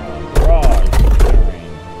annoying. Barrage. Carrying.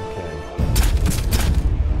 Okay.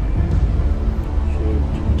 Shoot.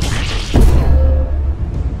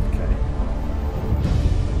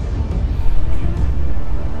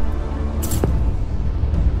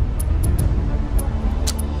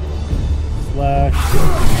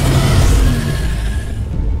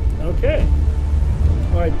 Okay.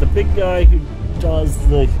 Alright, the big guy who does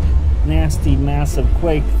the nasty, massive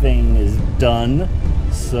quake thing is done.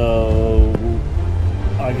 So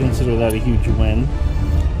I consider that a huge win.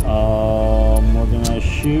 We're gonna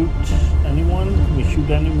shoot anyone? Can we shoot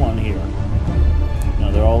anyone here?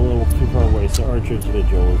 No, they're all a little too far away, so Archer's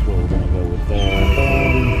Vigil is what we're gonna go with there.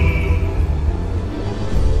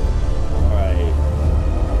 Alright.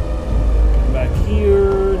 Back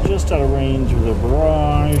here, just out of range of the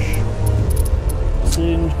barrage.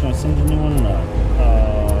 Singe, can I send anyone? No.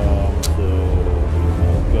 So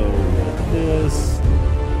we'll go with this.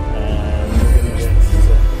 And we're gonna get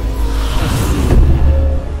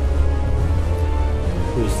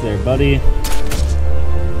boost there, buddy.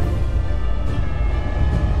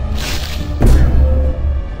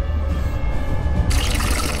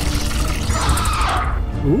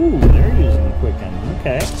 Ooh, they're using the quicken.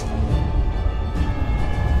 Okay.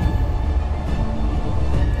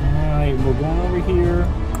 Alright, we're going over here.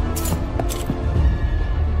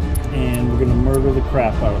 And we're gonna murder the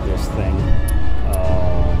crap out of this thing.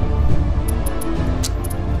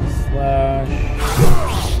 Slash.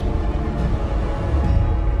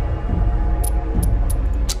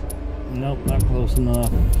 Nope, not close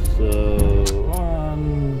enough. So,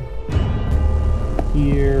 on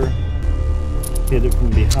here. Hit it from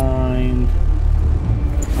behind.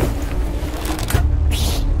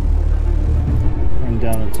 Bring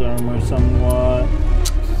down its armor somewhat.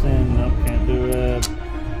 Sin, nope, can't do it.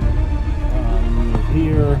 Move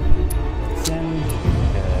here. Sin.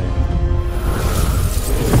 Okay.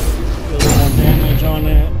 A little more damage on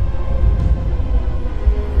it.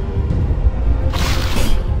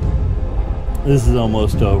 This is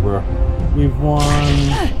almost over. We've won.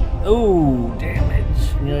 Oh, damage.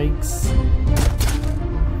 Yikes.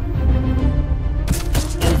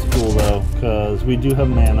 Cool though, because we do have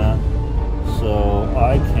mana, so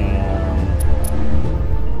I can.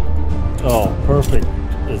 Oh, perfect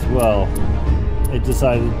as well. It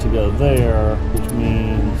decided to go there, which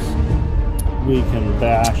means we can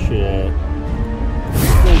bash it.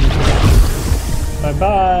 Bye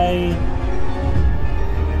bye.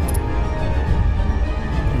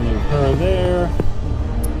 Move her there.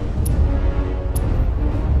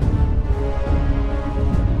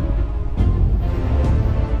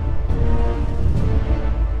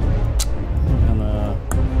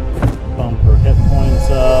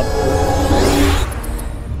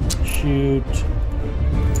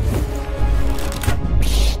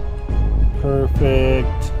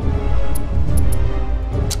 Perfect.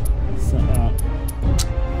 So,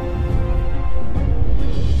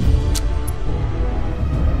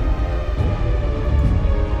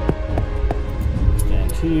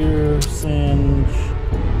 stand here, singe.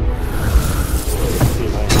 Let's see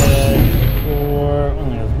if I hit. 4.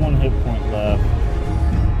 Only has 1 hit point left.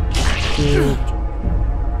 Shoot.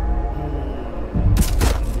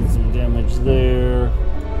 Did some damage there.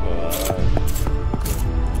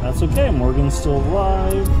 That's okay, Morgan's still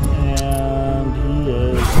alive, and he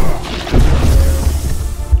is...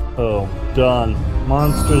 Oh, done.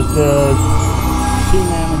 Monster's dead. 2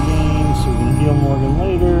 mana games, so we can heal Morgan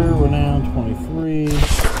later. Renown 23.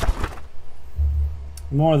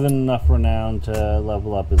 More than enough renown to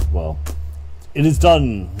level up as well. It is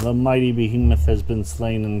done! The mighty behemoth has been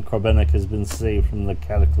slain and Korbenik has been saved from the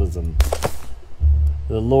cataclysm.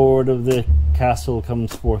 The lord of the castle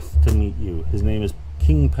comes forth to meet you. His name is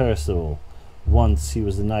King Percival. Once he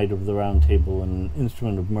was the knight of the Round Table and an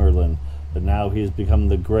instrument of Merlin, but now he has become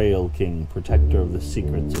the Grail King, protector of the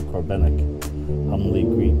secrets of Korbenik. Humbly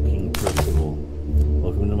greet King Percival.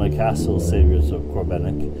 Welcome to my castle, saviors of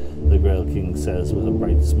Korbenik, the Grail King says with a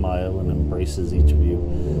bright smile and embraces each of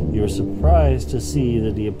you. You are surprised to see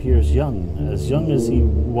that he appears young as he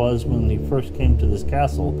was when he first came to this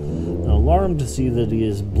castle, and alarmed to see that he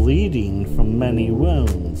is bleeding from many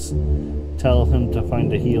wounds. Tell him to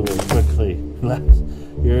find a healer quickly.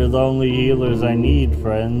 You're the only healers I need,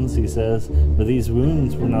 friends, he says, but these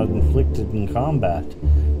wounds were not inflicted in combat.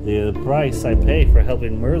 The price I pay for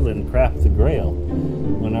helping Merlin craft the Grail.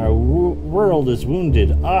 When our world is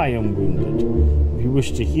wounded, I am wounded. If you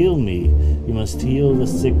wish to heal me, you must heal the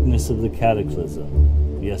sickness of the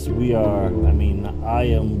cataclysm. Yes, I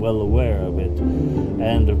am well aware of it,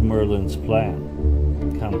 and of Merlin's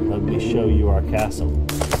plan. Come, let me show you our castle.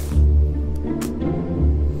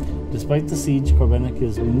 Despite the siege, Korbenik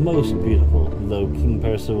is most beautiful. Though King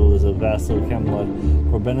Percival is a vassal of Camelot,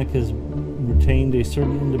 Korbenik has retained a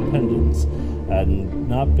certain independence and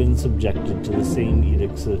not been subjected to the same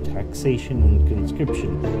edicts of taxation and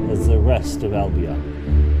conscription as the rest of Albia.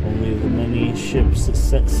 Only the many ships that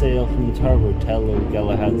set sail from its harbor tell of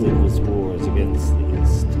Galahad's endless wars against the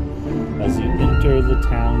East. As you enter the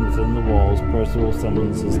town within the walls, Percival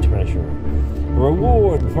summons his treasurer. A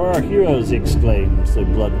reward for our heroes, he exclaims. The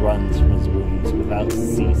blood runs from his wounds without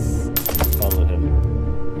cease. Follow him.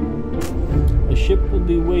 A ship will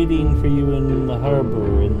be waiting for you in the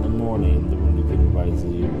harbor in the morning, the wounded king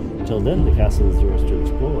advises you. Till then, the castle is yours to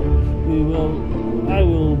explore. I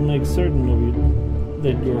will make certain of you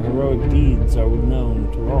that your heroic deeds are known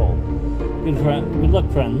to all. Good luck,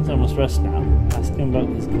 friends. I must rest now. Ask him about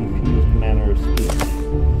his confused manner of speech.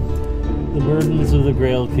 The burdens of the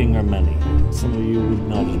Grail King are many. Some of you would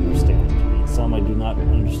not understand, and some I do not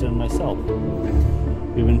understand myself.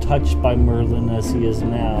 We've been touched by Merlin as he is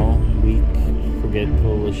now, weak,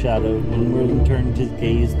 forgetful, a shadow. When Merlin turned his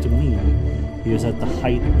gaze to me, he was at the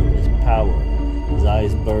height of his power. His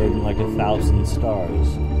eyes burned like 1,000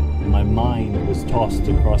 stars. My mind was tossed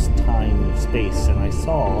across time and space, and I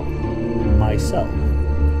saw myself.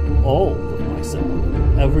 All of myself.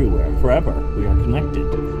 Everywhere, forever. We are connected,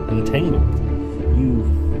 entangled. You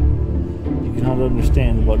cannot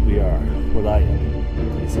understand what we are, what I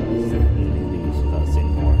am, he says, and he leaves without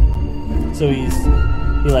saying more. So he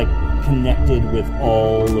connected with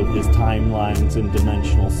all of his timelines and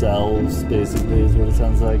dimensional selves, basically, is what it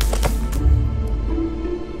sounds like.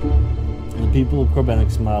 The people of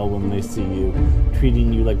Korbenik smile when they see you,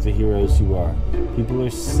 treating you like the heroes you are. People are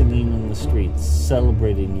singing in the streets,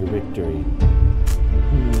 celebrating your victory.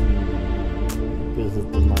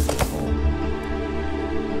 Visit the market hall.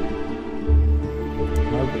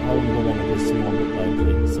 Market hall in Korbenik is small but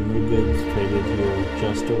lively. Some new goods traded here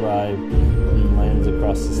just arrived from lands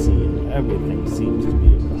across the sea, and everything seems to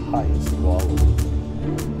be of the highest quality.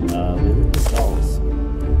 Visit the stalls.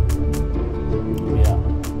 Yeah,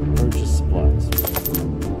 purchase supplies.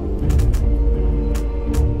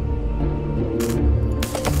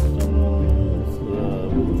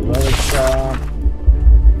 Shop.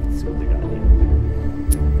 Let's see what they got here.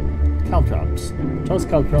 Caltrops. Toss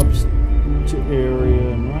caltrops to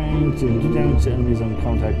area and range and do damage to enemies on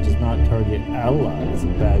contact. Does not target allies. A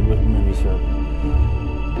bag with many sharp.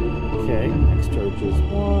 Okay, next charge is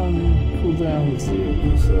 1. Cooldown, let's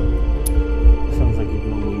see. So, sounds like you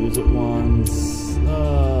can only use it once.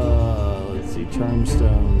 Let's see. Charm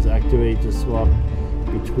stones. Activate to swap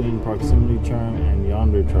between proximity charm and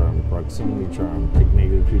yonder charm. Proximity charm. Take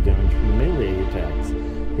 -2 damage from melee attacks.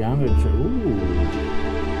 Yonder charm. Ooh.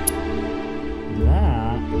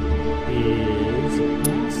 That is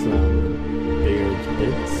some bigger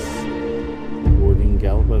bits.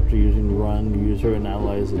 After using the run, the user and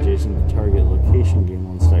allies adjacent to target location gain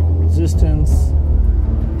 1 stack of resistance.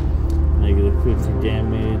 Negative 50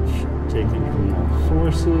 damage taken from all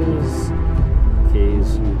sources.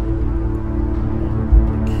 K's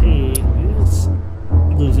K is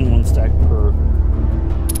losing 1 stack per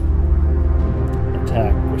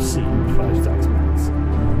attack received, 5 stacks max.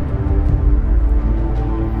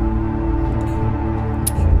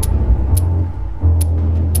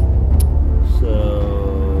 So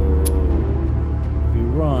if you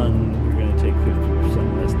run, you're going to take 50%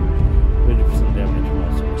 less, 50% damage from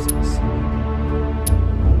all sources.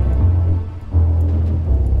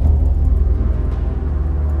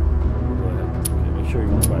 Sure you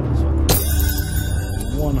want to buy this one.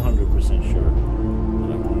 100% sure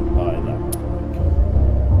that I want to buy that one.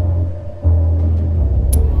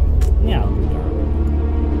 Yeah, I'll do that.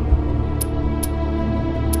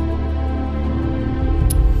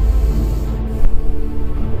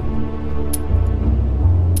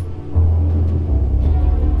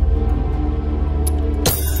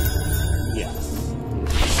 Yes.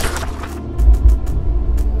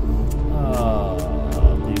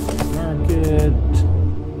 The market.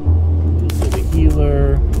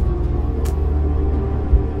 Healer.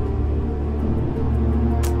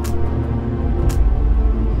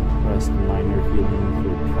 Rest minor healing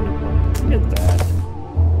for 20 points. Get that.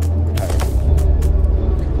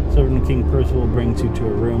 Servant King Percival brings you to a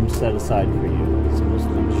room set aside for you. It's the most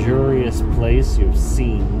luxurious place you've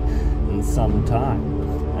seen in some time.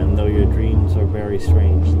 And though your dreams are very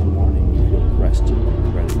strange, in the morning you feel rested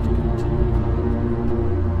and ready to continue.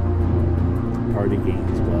 Party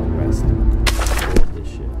games well rested. This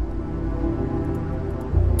shit.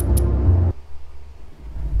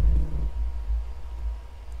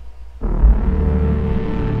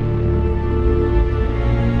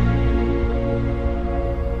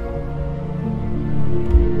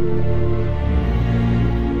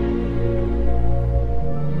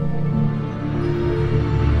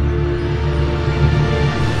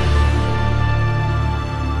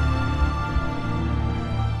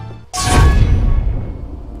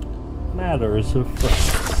 Matters of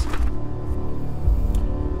France.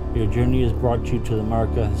 Your journey has brought you to the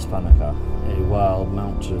Marca Hispanica, a wild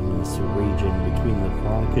mountainous region between the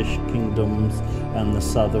Frankish kingdoms and the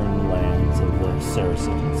southern lands of the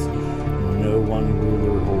Saracens. No one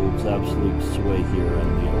ruler holds absolute sway here,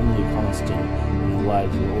 and the only constant in the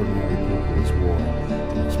lives of ordinary people is war.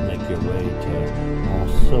 You must make your way to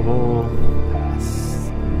Montseval Pass,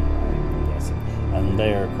 I'm guessing, and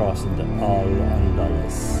there cross into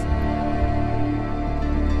Al-Andalus.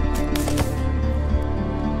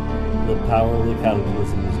 The power of the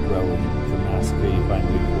cataclysm is growing. The massacre you find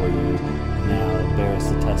before you now bears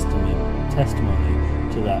a testimony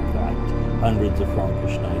to that fact. Hundreds of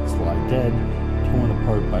Frankish knights lie dead, torn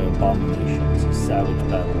apart by abominations. A savage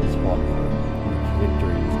battle is fought here, and its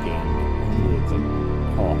victory is gained only at the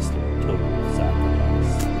cost of total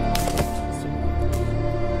sacrifice.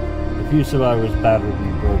 The few survivors, battered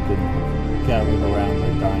and broken, gathered around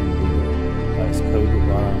their dying leader. By his coat of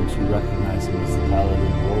arms, you recognize him as the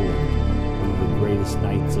paladin Merlin, one of the greatest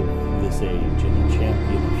knights of this age and a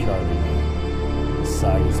champion of Chardonnay. His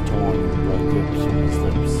side is torn and blood drips from his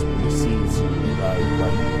lips. When he sees you, his eyes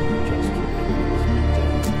brighten with a gesture of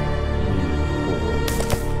death.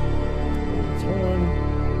 Torn.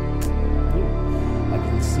 I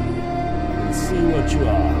can see what you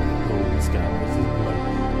are. Golden scowls, his blood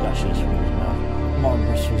gushes from his mouth.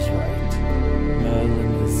 Marcus was right.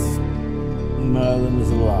 Merlin is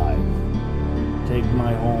alive. Take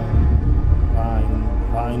my home.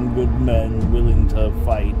 Find good men willing to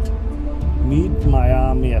fight. Meet my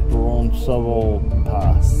army at Roncesvalles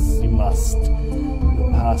Pass. You must. The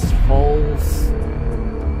pass falls.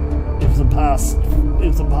 If the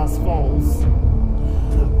pass falls,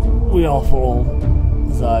 we all fall.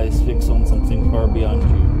 His eyes fix on something far beyond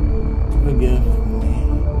you. Forgive me.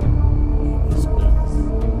 He whispers.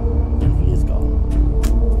 And he is gone.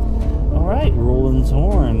 Alright, Roland's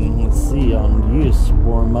Horn. Let's see, on use.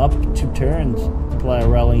 Warm up 2 turns. Apply a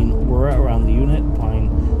rallying aura around the unit. Applying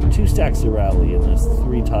 2 stacks of rally in this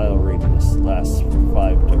 3-tile radius. Lasts for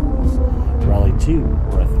 5 turns. Rally 2,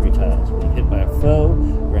 aura 3 tiles. When hit by a foe,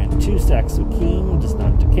 grant 2 stacks of Keen, does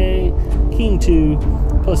not decay. Keen 2,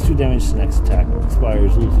 plus 2 damage to next attack.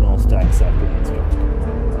 Expires, losing all stacks after its turn.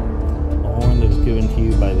 A horn that was given to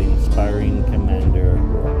you by the inspiring commander.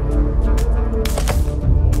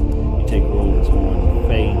 You take Roland's Horn,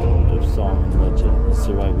 famed of song and legend. The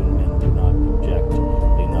surviving men do not object.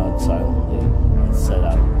 They nod silently and set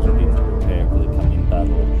out, looking to prepare for the coming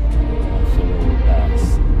battle. Also will pass,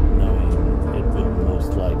 knowing it will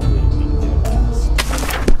most likely be their last.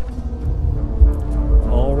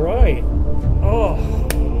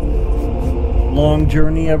 long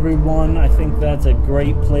journey, everyone. I think that's a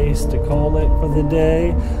great place to call it for the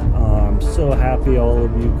day. I'm so happy all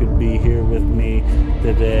of you could be here with me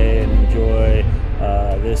today and enjoy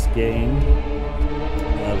this game,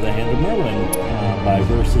 The Hand of Merlin by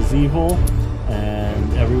Versus Evil.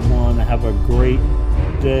 And everyone have a great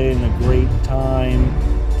day and a great time.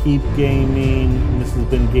 Keep gaming. This has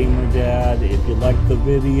been Gamer Dad. If you like the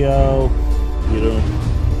video,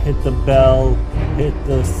 hit the bell, hit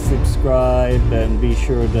the subscribe, and be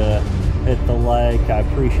sure to hit the like. I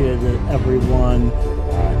appreciate it, everyone.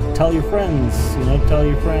 Tell your friends, tell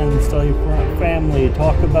your friends, tell your family,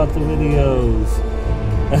 talk about the videos,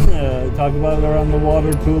 talk about it around the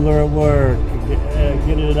water cooler at work,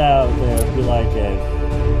 get it out there if you like it.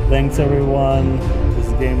 Thanks, everyone. This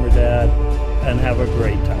is Gamer Dad, and have a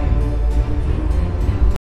great time.